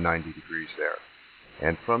you've got the 90 degrees there,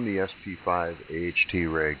 and from the SP5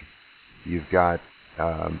 AHT rig, you've got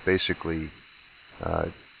basically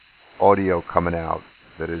audio coming out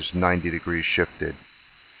that is 90 degrees shifted.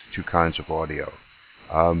 Two kinds of audio.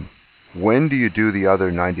 When do you do the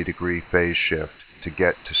other 90 degree phase shift to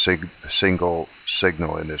get to single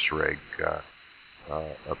signal in this rig,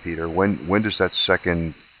 Peter? When does that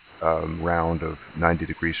second round of 90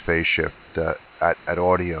 degrees phase shift at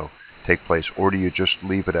audio take place, or do you just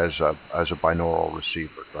leave it as a binaural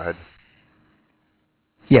receiver? Go ahead.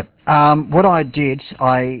 Yep. What I did,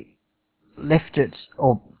 I left it,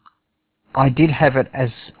 or I did have it as,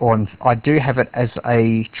 or I do have it as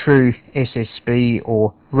a true SSB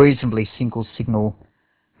or reasonably single signal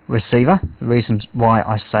receiver. The reason why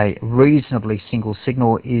I say reasonably single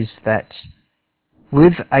signal is that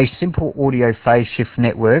with a simple audio phase shift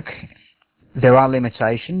network, there are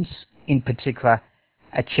limitations, in particular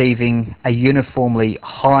achieving a uniformly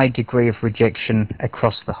high degree of rejection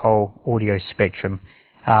across the whole audio spectrum.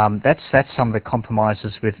 That's some of the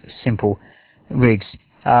compromises with simple rigs.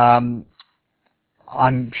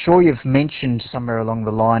 I'm sure you've mentioned somewhere along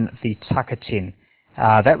the line the Tucker tin.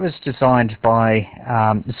 That was designed by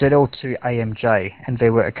ZL2AMJ, and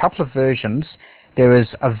there were a couple of versions. There was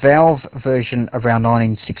a valve version around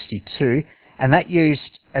 1962, and that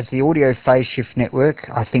used, as the audio phase shift network,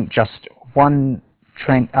 I think just one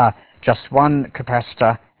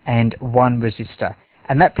capacitor and one resistor.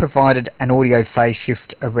 And that provided an audio phase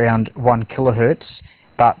shift around 1 kilohertz,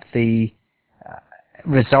 but the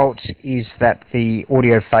result is that the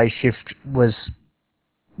audio phase shift was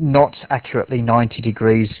not accurately 90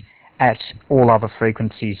 degrees at all other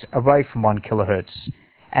frequencies away from 1 kilohertz.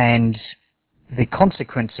 And the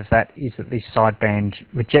consequence of that is that the sideband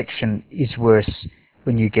rejection is worse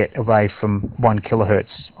when you get away from 1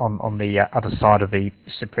 kilohertz on the other side of the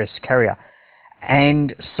suppressed carrier.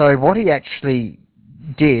 And so what he actually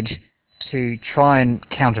did to try and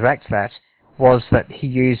counteract that was that he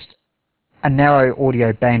used a narrow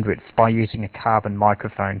audio bandwidth by using a carbon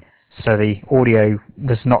microphone. So the audio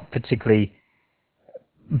was not particularly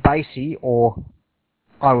bassy, or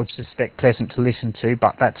I would suspect pleasant to listen to,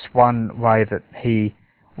 but that's one way that he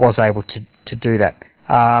was able to do that.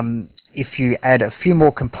 If you add a few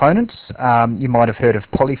more components, you might have heard of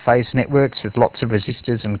polyphase networks with lots of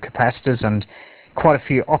resistors and capacitors and quite a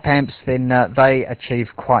few op amps, then they achieve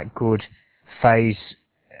quite good phase,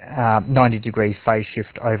 90 degree phase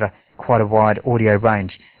shift over quite a wide audio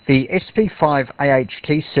range. The SP5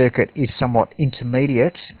 AHT circuit is somewhat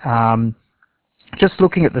intermediate. Just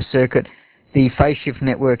looking at the circuit, the phase shift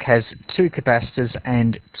network has two capacitors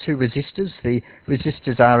and two resistors. The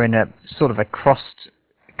resistors are in a sort of a crossed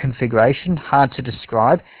configuration, hard to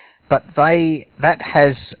describe, but that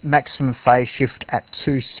has maximum phase shift at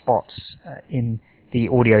two spots in the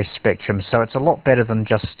audio spectrum, so it's a lot better than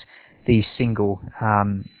just the single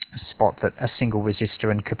spot that a single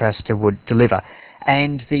resistor and capacitor would deliver.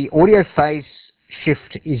 And the audio phase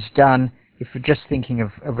shift is done, if you're just thinking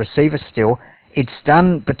of a receiver still, it's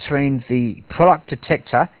done between the product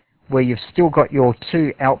detector, where you've still got your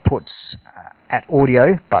two outputs at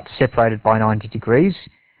audio but separated by 90 degrees.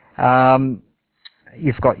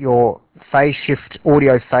 You've got your phase shift,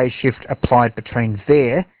 audio phase shift applied between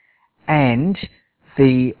there and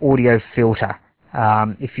the audio filter.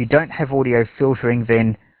 If you don't have audio filtering,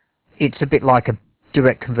 then it's a bit like a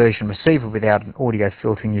direct conversion receiver without an audio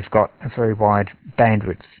filtering. You've got a very wide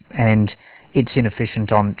bandwidth, and it's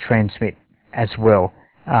inefficient on transmit as well.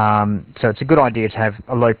 So it's a good idea to have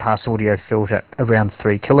a low-pass audio filter around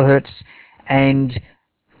 3 kilohertz, and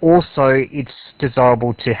also it's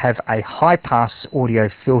desirable to have a high-pass audio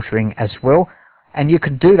filtering as well. And you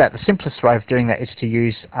can do that. The simplest way of doing that is to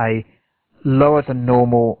use a lower than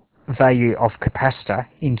normal value of capacitor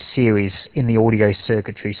in series in the audio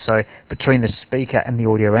circuitry. So between the speaker and the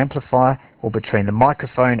audio amplifier, or between the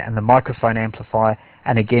microphone and the microphone amplifier,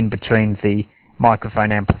 and again between the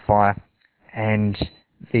microphone amplifier and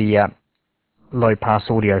the low-pass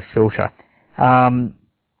audio filter.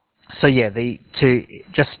 So yeah, to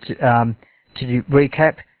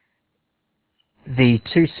recap, the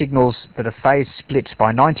two signals that are phase split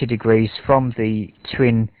by 90 degrees from the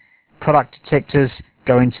twin product detectors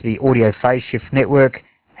go into the audio phase shift network,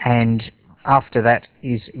 and after that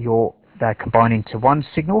they're combined into one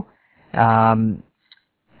signal, and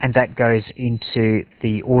that goes into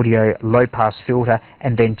the audio low pass filter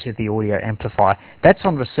and then to the audio amplifier. That's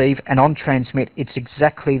on receive, and on transmit it's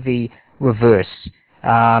exactly the reverse.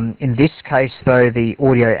 In this case though, the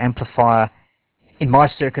audio amplifier, in my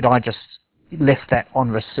circuit I just left that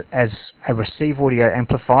on as a receive audio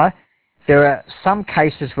amplifier. There are some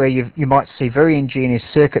cases where you might see very ingenious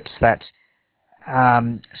circuits that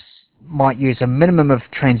might use a minimum of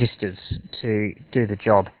transistors to do the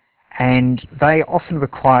job, and they often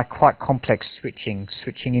require quite complex switching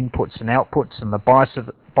inputs and outputs, and the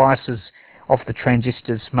biases of the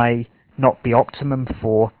transistors may not be optimum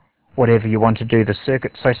for whatever you want to do the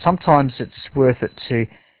circuit. So sometimes it's worth it to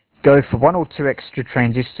go for one or two extra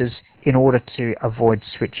transistors in order to avoid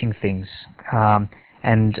switching things.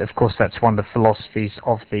 And of course that's one of the philosophies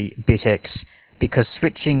of the BitX, because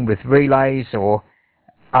switching with relays or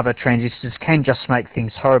other transistors can just make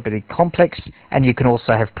things horribly complex, and you can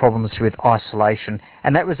also have problems with isolation.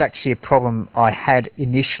 And that was actually a problem I had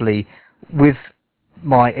initially with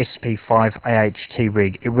my SP5 AHT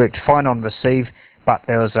rig. It worked fine on receive, but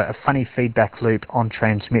there was a funny feedback loop on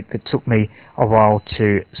transmit that took me a while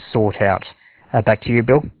to sort out. Back to you,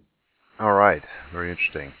 Bill. All right, very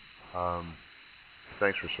interesting.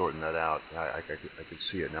 Thanks for sorting that out. I could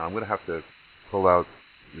see it now. I'm going to have to pull out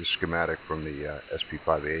the schematic from the SP5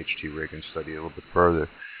 AHT rig and study it a little bit further.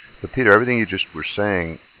 But Peter, everything you just were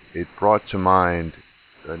saying, it brought to mind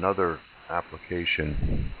another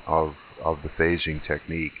application of the phasing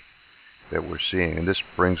technique that we're seeing, and this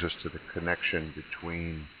brings us to the connection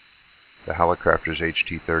between the Hallicrafters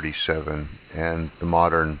HT37 and the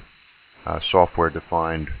modern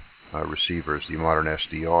software-defined receivers, the modern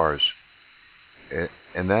SDRs,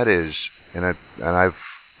 and that is, and I've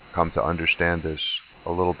come to understand this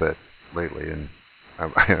a little bit lately, and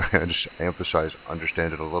I just emphasize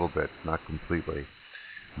understand it a little bit, not completely,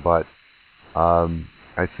 but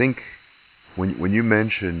I think when you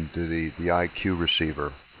mentioned the IQ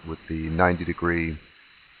receiver with the 90-degree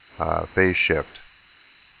phase shift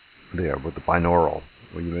there with the binaural,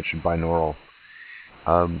 when you mentioned binaural,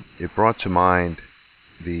 it brought to mind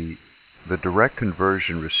the direct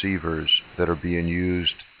conversion receivers that are being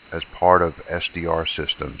used as part of SDR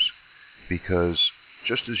systems, because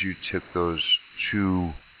just as you took those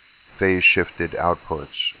two phase shifted outputs,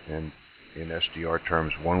 and in SDR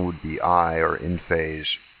terms one would be I or in phase,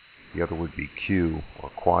 the other would be Q or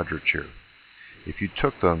quadrature. If you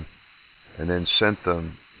took them and then sent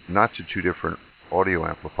them not to two different audio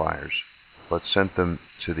amplifiers, but sent them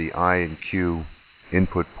to the I and Q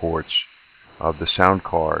input ports of the sound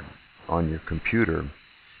card on your computer,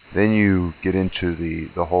 then you get into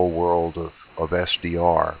the whole world of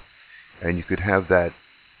SDR, and you could have that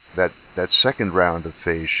second round of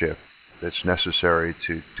phase shift that's necessary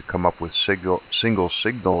to come up with single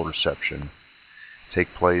signal reception take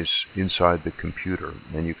place inside the computer.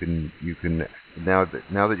 And you can now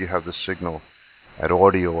that you have the signal at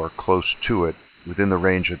audio or close to it within the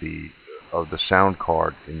range of the sound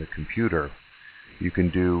card in the computer, you can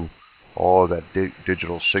do all of that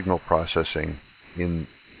digital signal processing in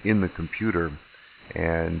the computer.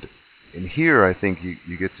 And in here I think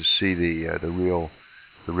you get to see the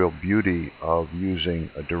real beauty of using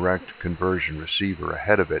a direct conversion receiver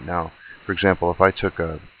ahead of it. Now, for example, if I took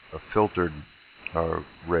a filtered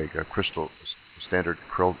rig, a standard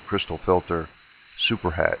crystal filter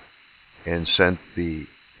superhet, and sent the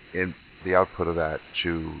output of that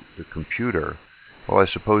to the computer, well, I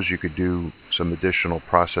suppose you could do some additional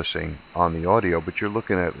processing on the audio, but you're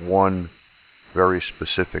looking at one very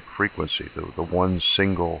specific frequency, the one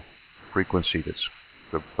single frequency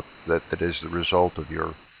that is the result of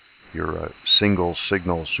your single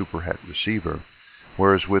signal superhet receiver.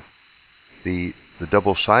 Whereas with the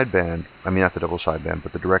double sideband, I mean not the double sideband,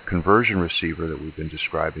 but the direct conversion receiver that we've been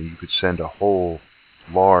describing, you could send a whole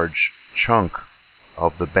large chunk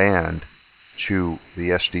of the band to the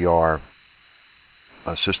SDR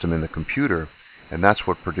system in the computer, and that's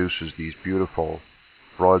what produces these beautiful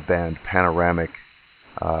broadband panoramic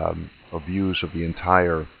views of the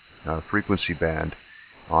entire frequency band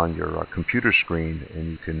on your computer screen,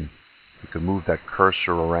 and you can move that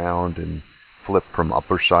cursor around and flip from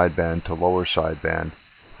upper sideband to lower sideband.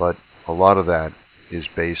 But a lot of that is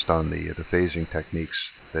based on the phasing techniques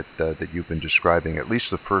that you've been describing, at least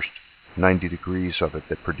the first 90 degrees of it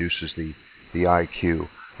that produces the IQ.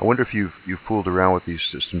 I wonder if you've fooled around with these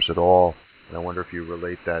systems at all, and I wonder if you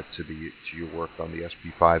relate that to your work on the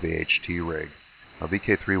SP5 AHT rig,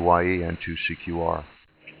 VK3YE and 2CQR.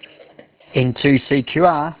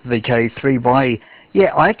 N2CQR, VK3YE.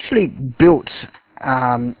 Yeah, I actually built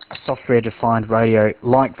a software-defined radio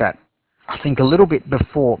like that, I think a little bit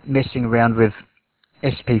before messing around with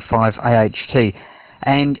SP5 AHT,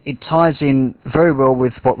 and it ties in very well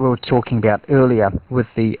with what we were talking about earlier with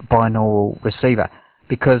the binaural receiver,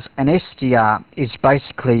 because an SDR is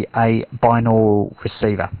basically a binaural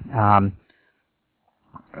receiver,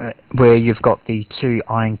 where you've got the two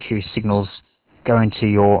INQ signals going to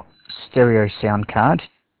your stereo sound card,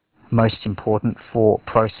 most important for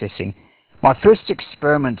processing. My first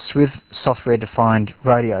experiments with software-defined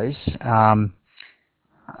radios,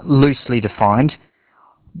 loosely defined,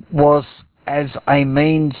 was as a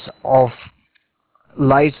means of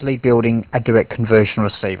lazily building a direct conversion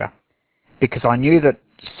receiver, because I knew that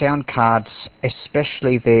sound cards,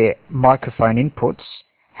 especially their microphone inputs,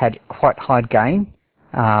 had quite high gain.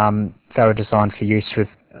 They were designed for use with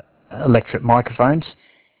electric microphones,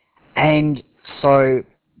 and so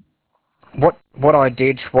what I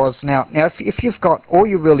did was, now if you've got, all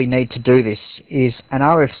you really need to do this is an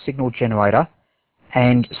RF signal generator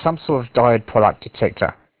and some sort of diode product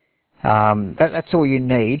detector. That's all you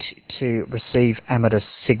need to receive amateur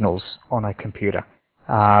signals on a computer.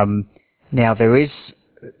 Now there is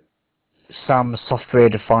some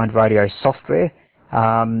software-defined radio software.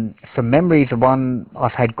 From memory, the one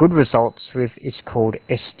I've had good results with is called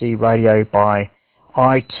SD Radio by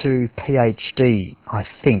i2PhD, I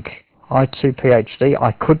think. i2PhD,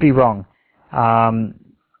 I could be wrong,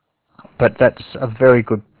 but that's a very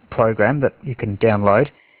good program that you can download.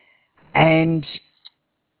 And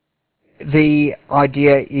the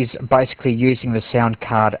idea is basically using the sound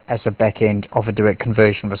card as a back end of a direct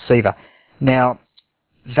conversion receiver. Now,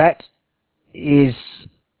 that is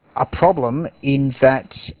a problem in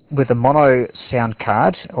that with a mono sound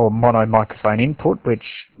card or mono microphone input, which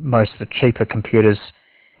most of the cheaper computers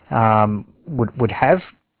would have,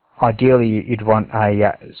 ideally you'd want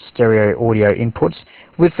a stereo audio inputs.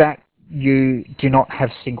 With that, you do not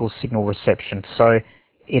have single signal reception, so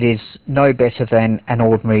it is no better than an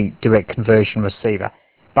ordinary direct conversion receiver.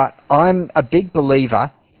 But I'm a big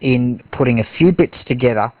believer in putting a few bits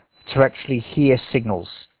together to actually hear signals.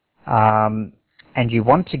 And you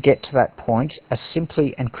want to get to that point as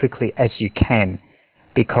simply and quickly as you can,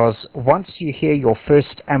 because once you hear your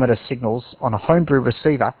first amateur signals on a homebrew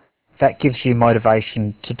receiver, that gives you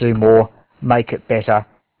motivation to do more, make it better,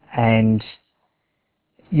 and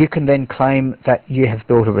you can then claim that you have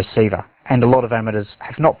built a receiver. And a lot of amateurs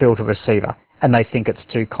have not built a receiver and they think it's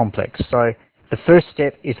too complex. So the first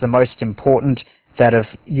step is the most important, that of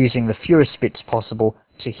using the fewest bits possible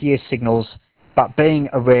to hear signals, but being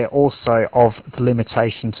aware also of the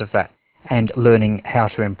limitations of that and learning how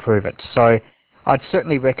to improve it. So I'd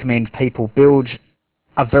certainly recommend people build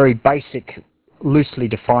a very basic, loosely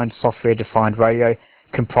defined software-defined radio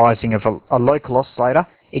comprising of a local oscillator.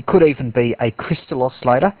 It could even be a crystal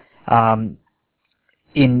oscillator.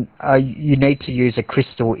 You need to use a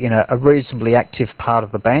crystal in a reasonably active part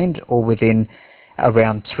of the band, or within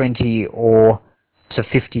around 20 or to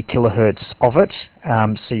 50 kilohertz of it,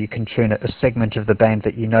 so you can tune a segment of the band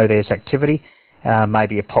that you know there's activity,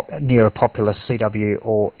 maybe near a popular CW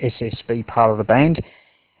or SSB part of the band.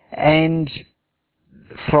 And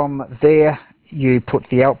from there, you put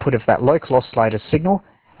the output of that local oscillator signal,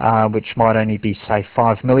 which might only be, say,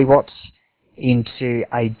 5 milliwatts, into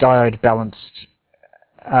a diode balanced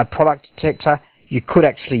product detector. You could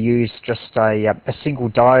actually use just a single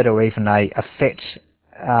diode or even a FET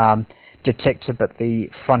detector, but the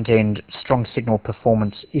front end strong signal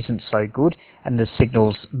performance isn't so good, and the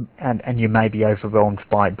signals, and you may be overwhelmed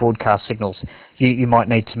by broadcast signals. You might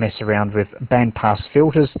need to mess around with bandpass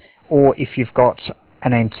filters, or if you've got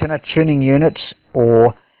an antenna tuning unit,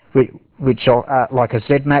 or which like a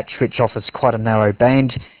Z-Match, which offers quite a narrow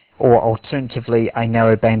band, or alternatively a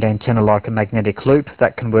narrow band antenna like a magnetic loop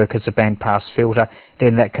that can work as a bandpass filter,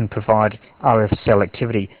 then that can provide RF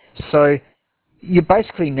selectivity. So you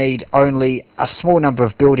basically need only a small number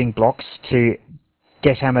of building blocks to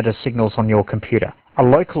get amateur signals on your computer. A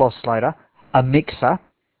local oscillator, a mixer,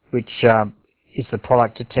 which is the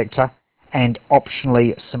product detector, and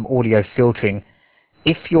optionally some audio filtering.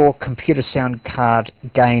 If your computer sound card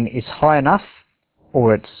gain is high enough,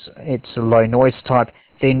 or it's a low noise type,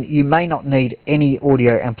 then you may not need any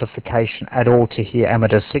audio amplification at all to hear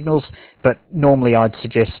amateur signals, but normally I'd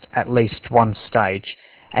suggest at least one stage.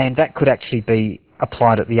 And that could actually be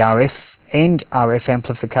applied at the RF end, RF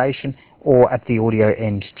amplification, or at the audio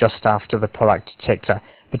end just after the product detector.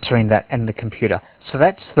 between that and the computer. So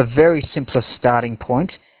that's the very simplest starting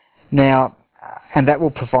point. Now, and that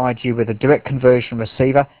will provide you with a direct conversion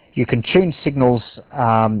receiver. You can tune signals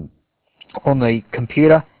on the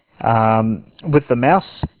computer with the mouse,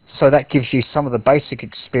 so that gives you some of the basic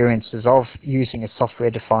experiences of using a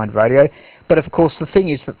software-defined radio. But of course the thing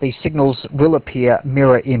is that these signals will appear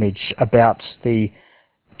mirror image about the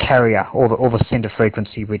carrier or the center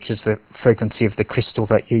frequency, which is the frequency of the crystal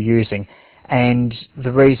that you're using. And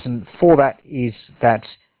the reason for that is that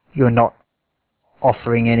you're not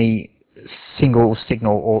offering any single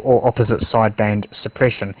signal or opposite sideband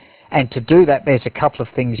suppression. And to do that, there's a couple of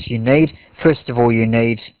things you need. First of all, you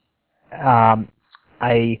need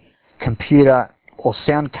a computer or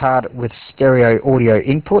sound card with stereo audio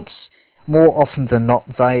inputs. More often than not,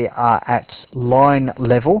 they are at line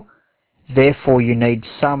level. Therefore, you need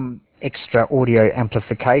some extra audio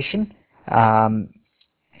amplification.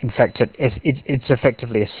 In fact, it's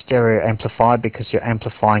effectively a stereo amplifier because you're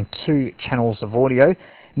amplifying 2 channels of audio.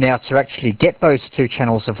 Now, to actually get those 2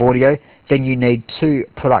 channels of audio, then you need 2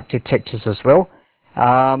 product detectors as well.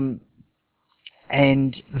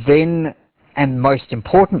 And then, and most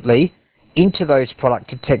importantly, into those product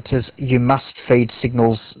detectors, you must feed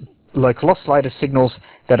signals, local oscillator signals,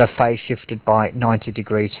 that are phase shifted by 90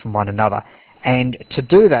 degrees from one another. And to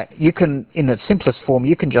do that, you can, in its simplest form,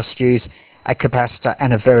 you can just use a capacitor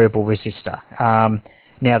and a variable resistor.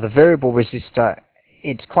 Now, the variable resistor,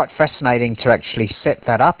 it's quite fascinating to actually set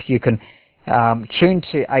that up. You can tune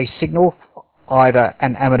to a signal, either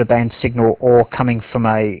an emitter band signal or coming from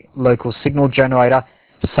a local signal generator,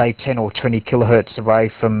 say 10 or 20 kilohertz away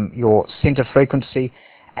from your center frequency.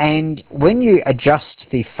 And when you adjust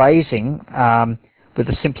the phasing with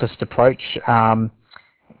the simplest approach,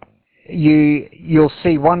 you'll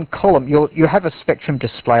see one column. You have a spectrum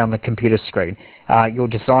display on the computer screen, your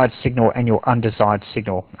desired signal and your undesired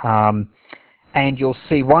signal, and you'll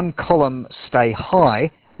see one column stay high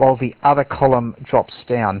while the other column drops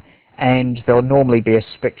down. And there'll normally be a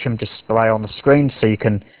spectrum display on the screen, so you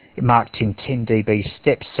can marked in 10 dB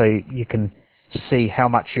steps, so you can see how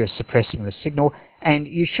much you're suppressing the signal. And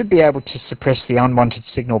you should be able to suppress the unwanted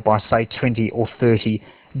signal by, say, 20 or 30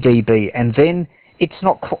 dB, and then it's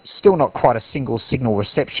still not quite a single signal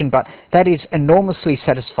reception, but that is enormously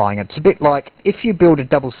satisfying. It's a bit like if you build a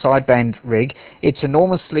double sideband rig, it's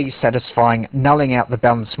enormously satisfying nulling out the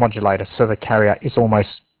balance modulator so the carrier is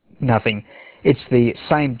almost nothing. It's the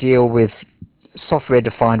same deal with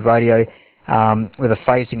software-defined radio with a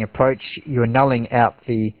phasing approach. You're nulling out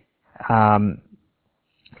the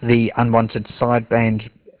unwanted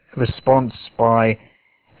sideband response by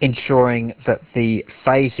ensuring that the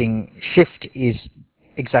phasing shift is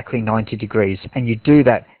exactly 90 degrees, and you do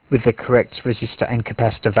that with the correct resistor and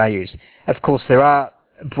capacitor values. Of course, there are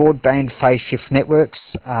broadband phase shift networks.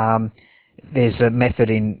 There's a method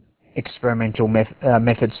in experimental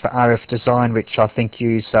methods for RF design, which I think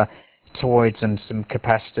use toroids and some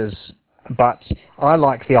capacitors. But I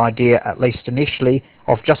like the idea, at least initially,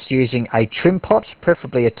 of just using a trim pot,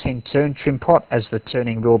 preferably a 10-turn trim pot, as the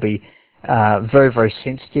turning will be very, very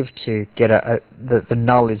sensitive to get the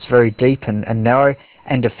null is very deep and narrow,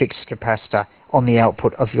 and a fixed capacitor on the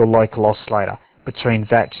output of your local oscillator between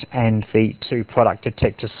that and the 2 product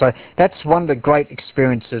detectors. So that's one of the great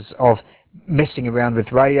experiences of messing around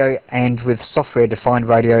with radio and with software-defined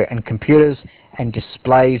radio and computers and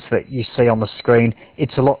displays that you see on the screen.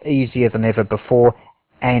 It's a lot easier than ever before,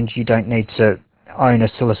 and you don't need to own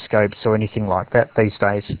oscilloscopes or anything like that these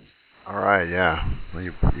days. All right, yeah. Well,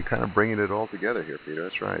 you're kind of bringing it all together here, Peter.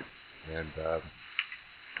 That's right. And,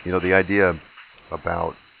 the idea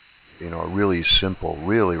about, a really simple,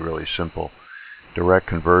 really simple direct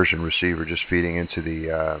conversion receiver just feeding into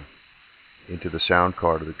the sound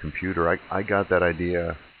card of the computer. I got that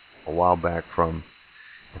idea a while back from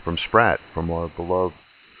Spratt, from our beloved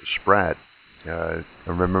Spratt. I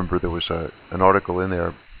remember there was an article in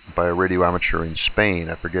there by a radio amateur in Spain.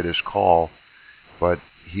 I forget his call, but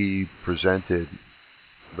he presented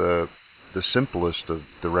the simplest of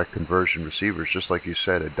direct conversion receivers, just like you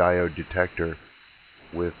said, a diode detector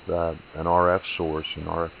with an RF source, an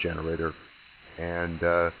RF generator, and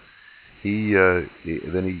he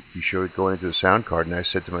showed going into the sound card, and I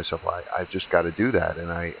said to myself, I've just got to do that,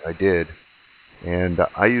 and I did. And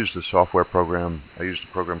I used a software program. I used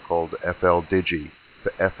a program called FL Digi.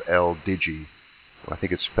 I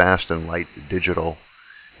think it's Fast and Light Digital,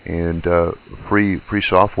 and free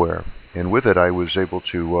software. And with it, I was able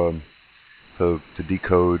to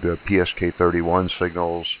decode PSK31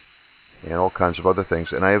 signals and all kinds of other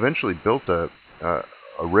things. And I eventually built a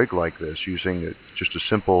rig like this using just a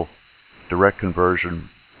simple direct conversion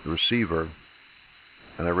receiver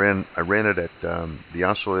and I ran it at the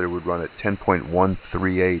oscillator would run at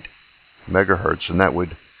 10.138 megahertz, and that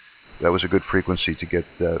was a good frequency to get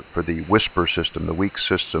for the WSPR system, the weak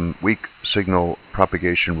signal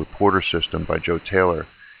propagation reporter system by Joe Taylor,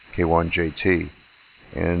 K1JT.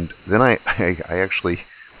 And then I actually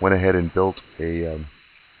went ahead and built a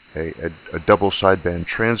double sideband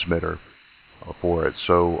transmitter for it.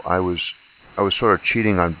 So I was sort of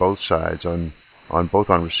cheating on both sides, on both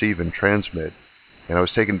on receive and transmit, and I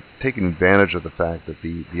was taking advantage of the fact that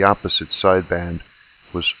the opposite sideband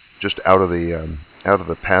was just out of the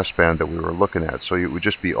passband that we were looking at, so it would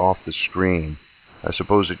just be off the screen. I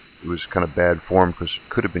suppose it was kind of bad form because it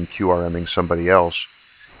could have been QRMing somebody else.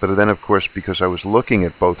 But then, of course, because I was looking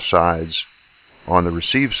at both sides on the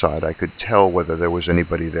receive side, I could tell whether there was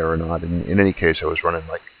anybody there or not. And in any case, I was running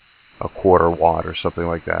like a quarter watt or something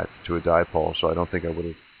like that to a dipole, so I don't think I would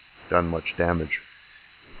have done much damage.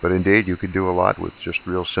 But indeed, you could do a lot with just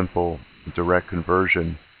real simple direct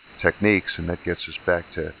conversion techniques, and that gets us back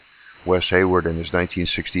to Wes Hayward in his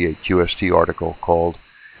 1968 QST article called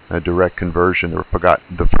Direct Conversion, the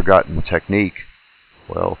Forgotten Technique.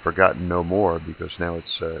 Well, forgotten no more, because now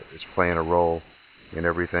it's playing a role in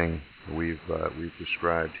everything we've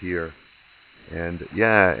described here. And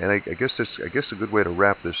yeah, and I guess a good way to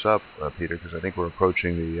wrap this up, Peter, because I think we're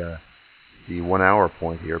approaching the 1 hour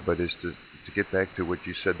point here, but is to get back to what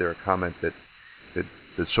you said there, a comment that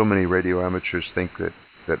so many radio amateurs think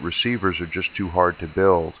that receivers are just too hard to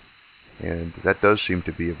build. And that does seem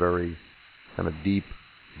to be a very kind of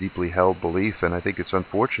deeply held belief, and I think it's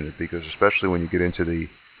unfortunate, because especially when you get into the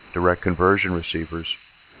direct conversion receivers,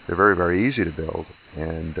 they're very, very easy to build,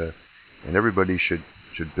 and everybody should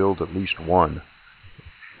build at least one.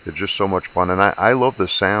 They're just so much fun, and I love the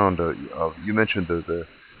sound of you mentioned the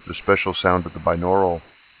special sound of the binaural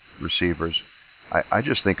receivers. I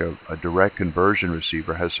just think a direct conversion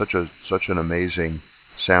receiver has such an amazing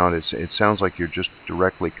sound. It sounds like you're just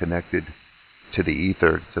directly connected to the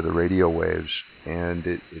ether, to the radio waves, and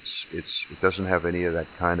it doesn't have any of that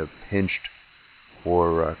kind of pinched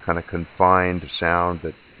or kind of confined sound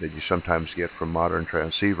that you sometimes get from modern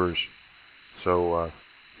transceivers. So if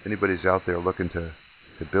anybody's out there looking to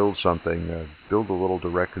build something, build a little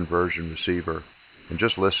direct conversion receiver and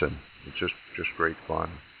just listen. It's just great fun.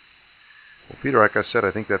 Well, Peter, like I said,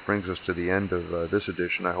 I think that brings us to the end of this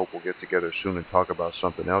edition. I hope we'll get together soon and talk about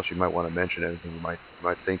something else. You might want to mention anything you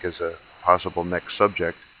might think is a possible next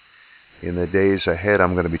subject. In the days ahead,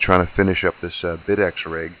 I'm going to be trying to finish up this BitX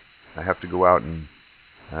rig. I have to go out and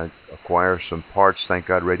acquire some parts. Thank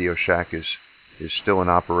God Radio Shack is still in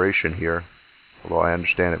operation here, although I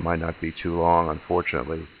understand it might not be too long,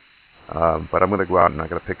 unfortunately. But I'm going to go out and I'm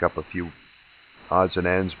going to pick up a few odds and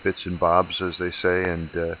ends, bits and bobs, as they say, and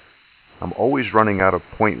I'm always running out of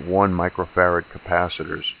 0.1 microfarad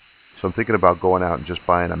capacitors, so I'm thinking about going out and just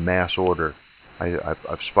buying a mass order.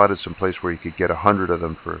 I've spotted some place where you could get 100 of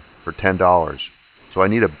them for $10. So I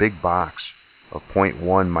need a big box of 0.1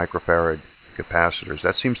 microfarad capacitors.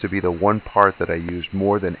 That seems to be the one part that I use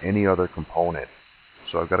more than any other component.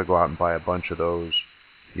 So I've got to go out and buy a bunch of those.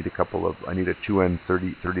 I need a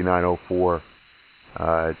 2N3904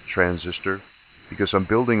 transistor, because I'm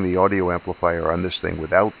building the audio amplifier on this thing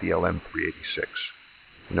without the LM386.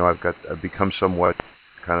 You know, I've become somewhat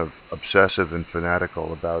kind of obsessive and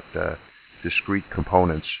fanatical about discrete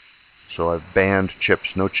components. So I've banned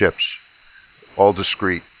chips, no chips, all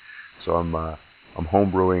discrete. So I'm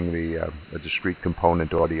homebrewing a discrete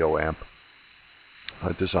component audio amp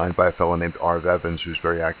designed by a fellow named Arv Evans, who's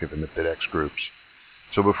very active in the BitX groups.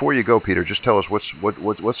 So before you go, Peter, just tell us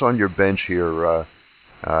what's on your bench here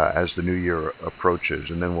as the new year approaches,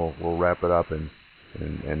 and then we'll wrap it up and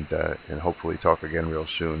hopefully talk again real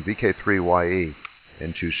soon. VK3YE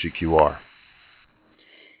and 2CQR.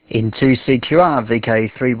 In 2CQR,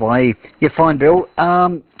 VK3YE. You're fine, Bill.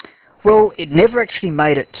 Well, it never actually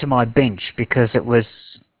made it to my bench because it was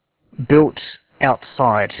built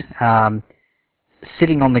outside,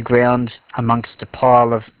 sitting on the ground amongst a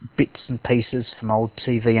pile of bits and pieces from old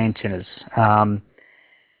TV antennas.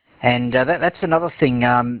 And that's another thing.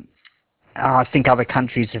 I think other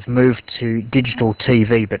countries have moved to digital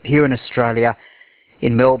TV, but here in Australia,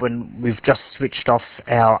 in Melbourne, we've just switched off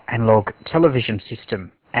our analog television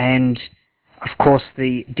system. And, of course,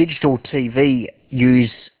 the digital TV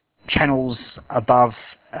use channels above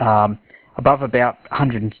about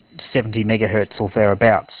 170 megahertz or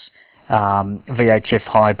thereabouts, VHF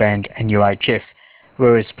high band and UHF,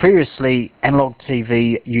 whereas previously analog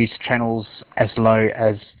TV used channels as low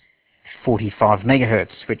as 45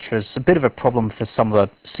 megahertz, which was a bit of a problem for some of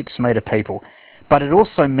the 6 meter people. But it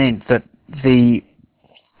also meant that the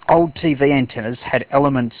old TV antennas had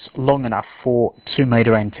elements long enough for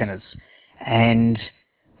 2-metre antennas, and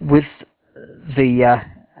with the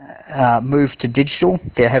move to digital,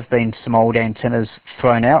 there have been some old antennas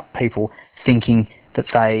thrown out, people thinking that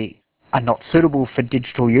they are not suitable for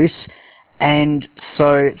digital use, and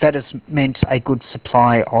so that has meant a good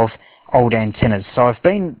supply of old antennas. So I've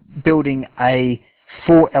been building a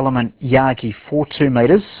 4-element Yagi for 2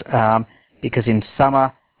 metres, because in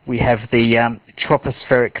summer we have the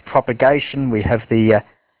tropospheric propagation, we have the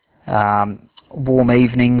warm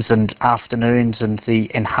evenings and afternoons and the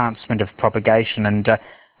enhancement of propagation, and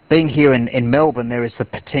being here in Melbourne, there is the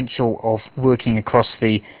potential of working across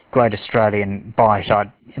the Great Australian Bight.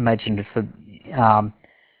 I'd imagine for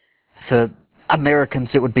Americans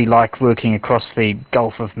it would be like working across the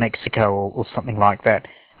Gulf of Mexico or something like that.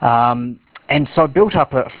 And so I built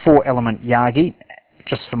up a 4-element Yagi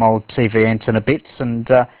just from old TV antenna bits, and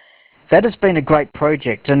that has been a great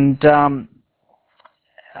project. And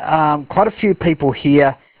quite a few people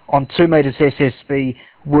here on 2 metres SSB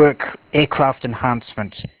work aircraft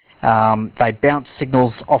enhancement. They bounce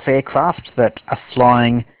signals off aircraft that are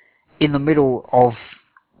flying in the middle of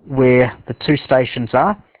where the 2 stations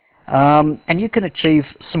are, and you can achieve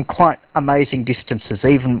some quite amazing distances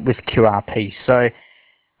even with QRP. So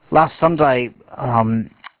last Sunday, a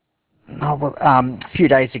few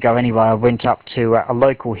days ago anyway, I went up to a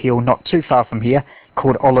local hill not too far from here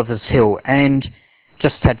called Oliver's Hill, and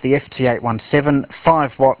just had the FT817,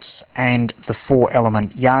 5 watts, and the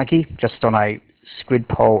 4-element Yagi just on a squid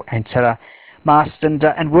pole antenna mast,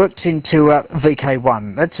 and worked into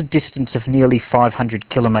VK1. That's a distance of nearly 500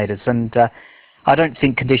 kilometres, and I don't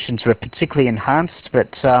think conditions were particularly enhanced, but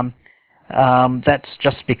that's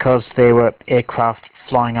just because there were aircraft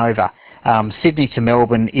flying over. Sydney to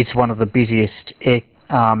Melbourne is one of the busiest air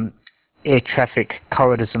traffic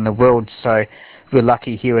corridors in the world, so we're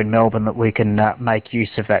lucky here in Melbourne that we can make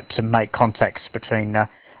use of that to make contacts between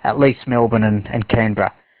at least Melbourne and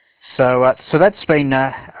Canberra. So that's been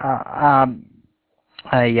a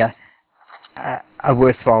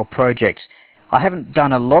worthwhile project. I haven't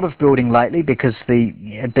done a lot of building lately because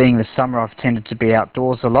being the summer, I've tended to be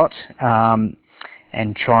outdoors a lot and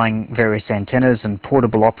trying various antennas and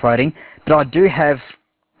portable operating. But I do have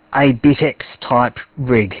a BitX type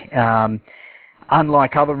rig.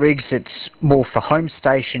 Unlike other rigs, it's more for home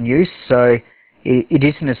station use, so it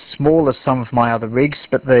isn't as small as some of my other rigs,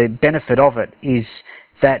 but the benefit of it is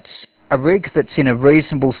that a rig that's in a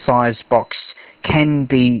reasonable size box can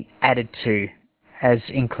be added to as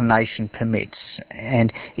inclination permits.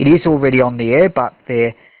 And it is already on the air, but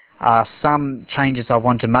there are some changes I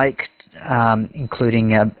want to make,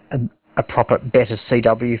 including a proper, better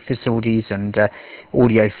CW facilities and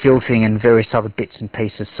audio filtering and various other bits and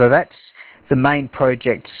pieces. So that's the main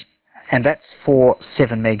project, and that's for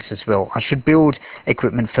 7 megs as well. I should build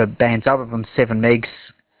equipment for bands other than 7 megs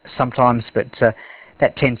sometimes, but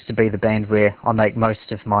that tends to be the band where I make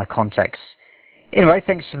most of my contacts. Anyway,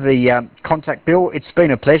 thanks for the contact, Bill. It's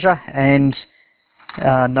been a pleasure, and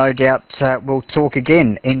no doubt we'll talk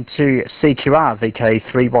again into CQR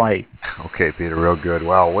VK3YE. Okay, Peter, real good.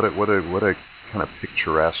 Wow, what a kind of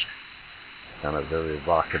picturesque, kind of very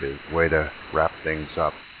evocative way to wrap things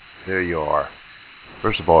up. There you are.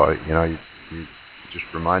 First of all, you just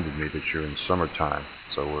reminded me that you're in summertime,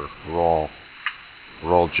 so we're all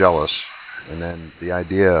jealous. And then the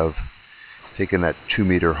idea of taking that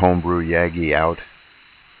 2-meter homebrew Yagi out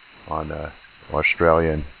on an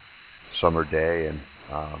Australian summer day and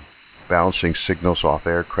bouncing signals off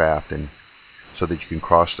aircraft, and so that you can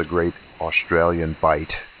cross the Great Australian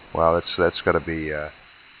Bight. Wow, that's got to be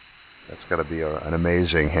an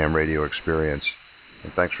amazing ham radio experience.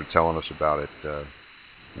 And thanks for telling us about it,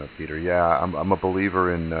 Peter. Yeah, I'm a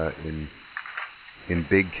believer in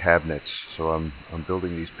big cabinets, so I'm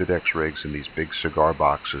building these BitX rigs in these big cigar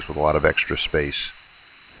boxes with a lot of extra space.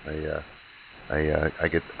 I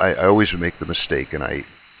always make the mistake, and I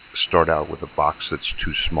start out with a box that's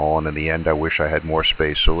too small, and in the end I wish I had more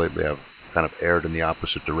space. So lately I've kind of erred in the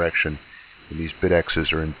opposite direction, and these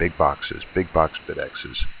BitXs are in big boxes, big box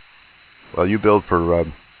BitXs. Well, you build for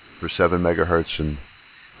 7 megahertz, and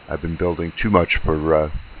I've been building too much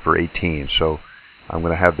for 18, so I'm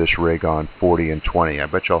going to have this rig on 40 and 20. I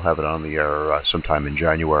bet you I'll have it on the air sometime in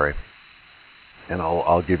January, and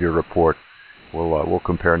I'll give you a report. We'll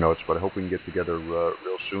compare notes, but I hope we can get together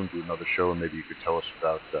real soon, do another show, and maybe you could tell us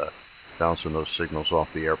about bouncing those signals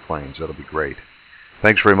off the airplanes. That'll be great.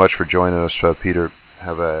 Thanks very much for joining us, Peter.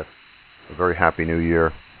 Have a very happy New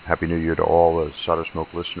Year. Happy New Year to all the Solder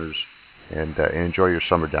Smoke listeners, and enjoy your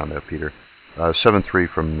summer down there, Peter. 7-3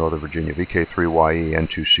 from Northern Virginia, VK3YE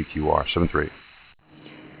N2CQR, 7-3.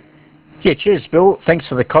 Yeah, cheers, Bill. Thanks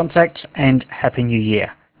for the contact and Happy New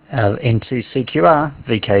Year. N2CQR,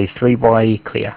 VK3Y clear.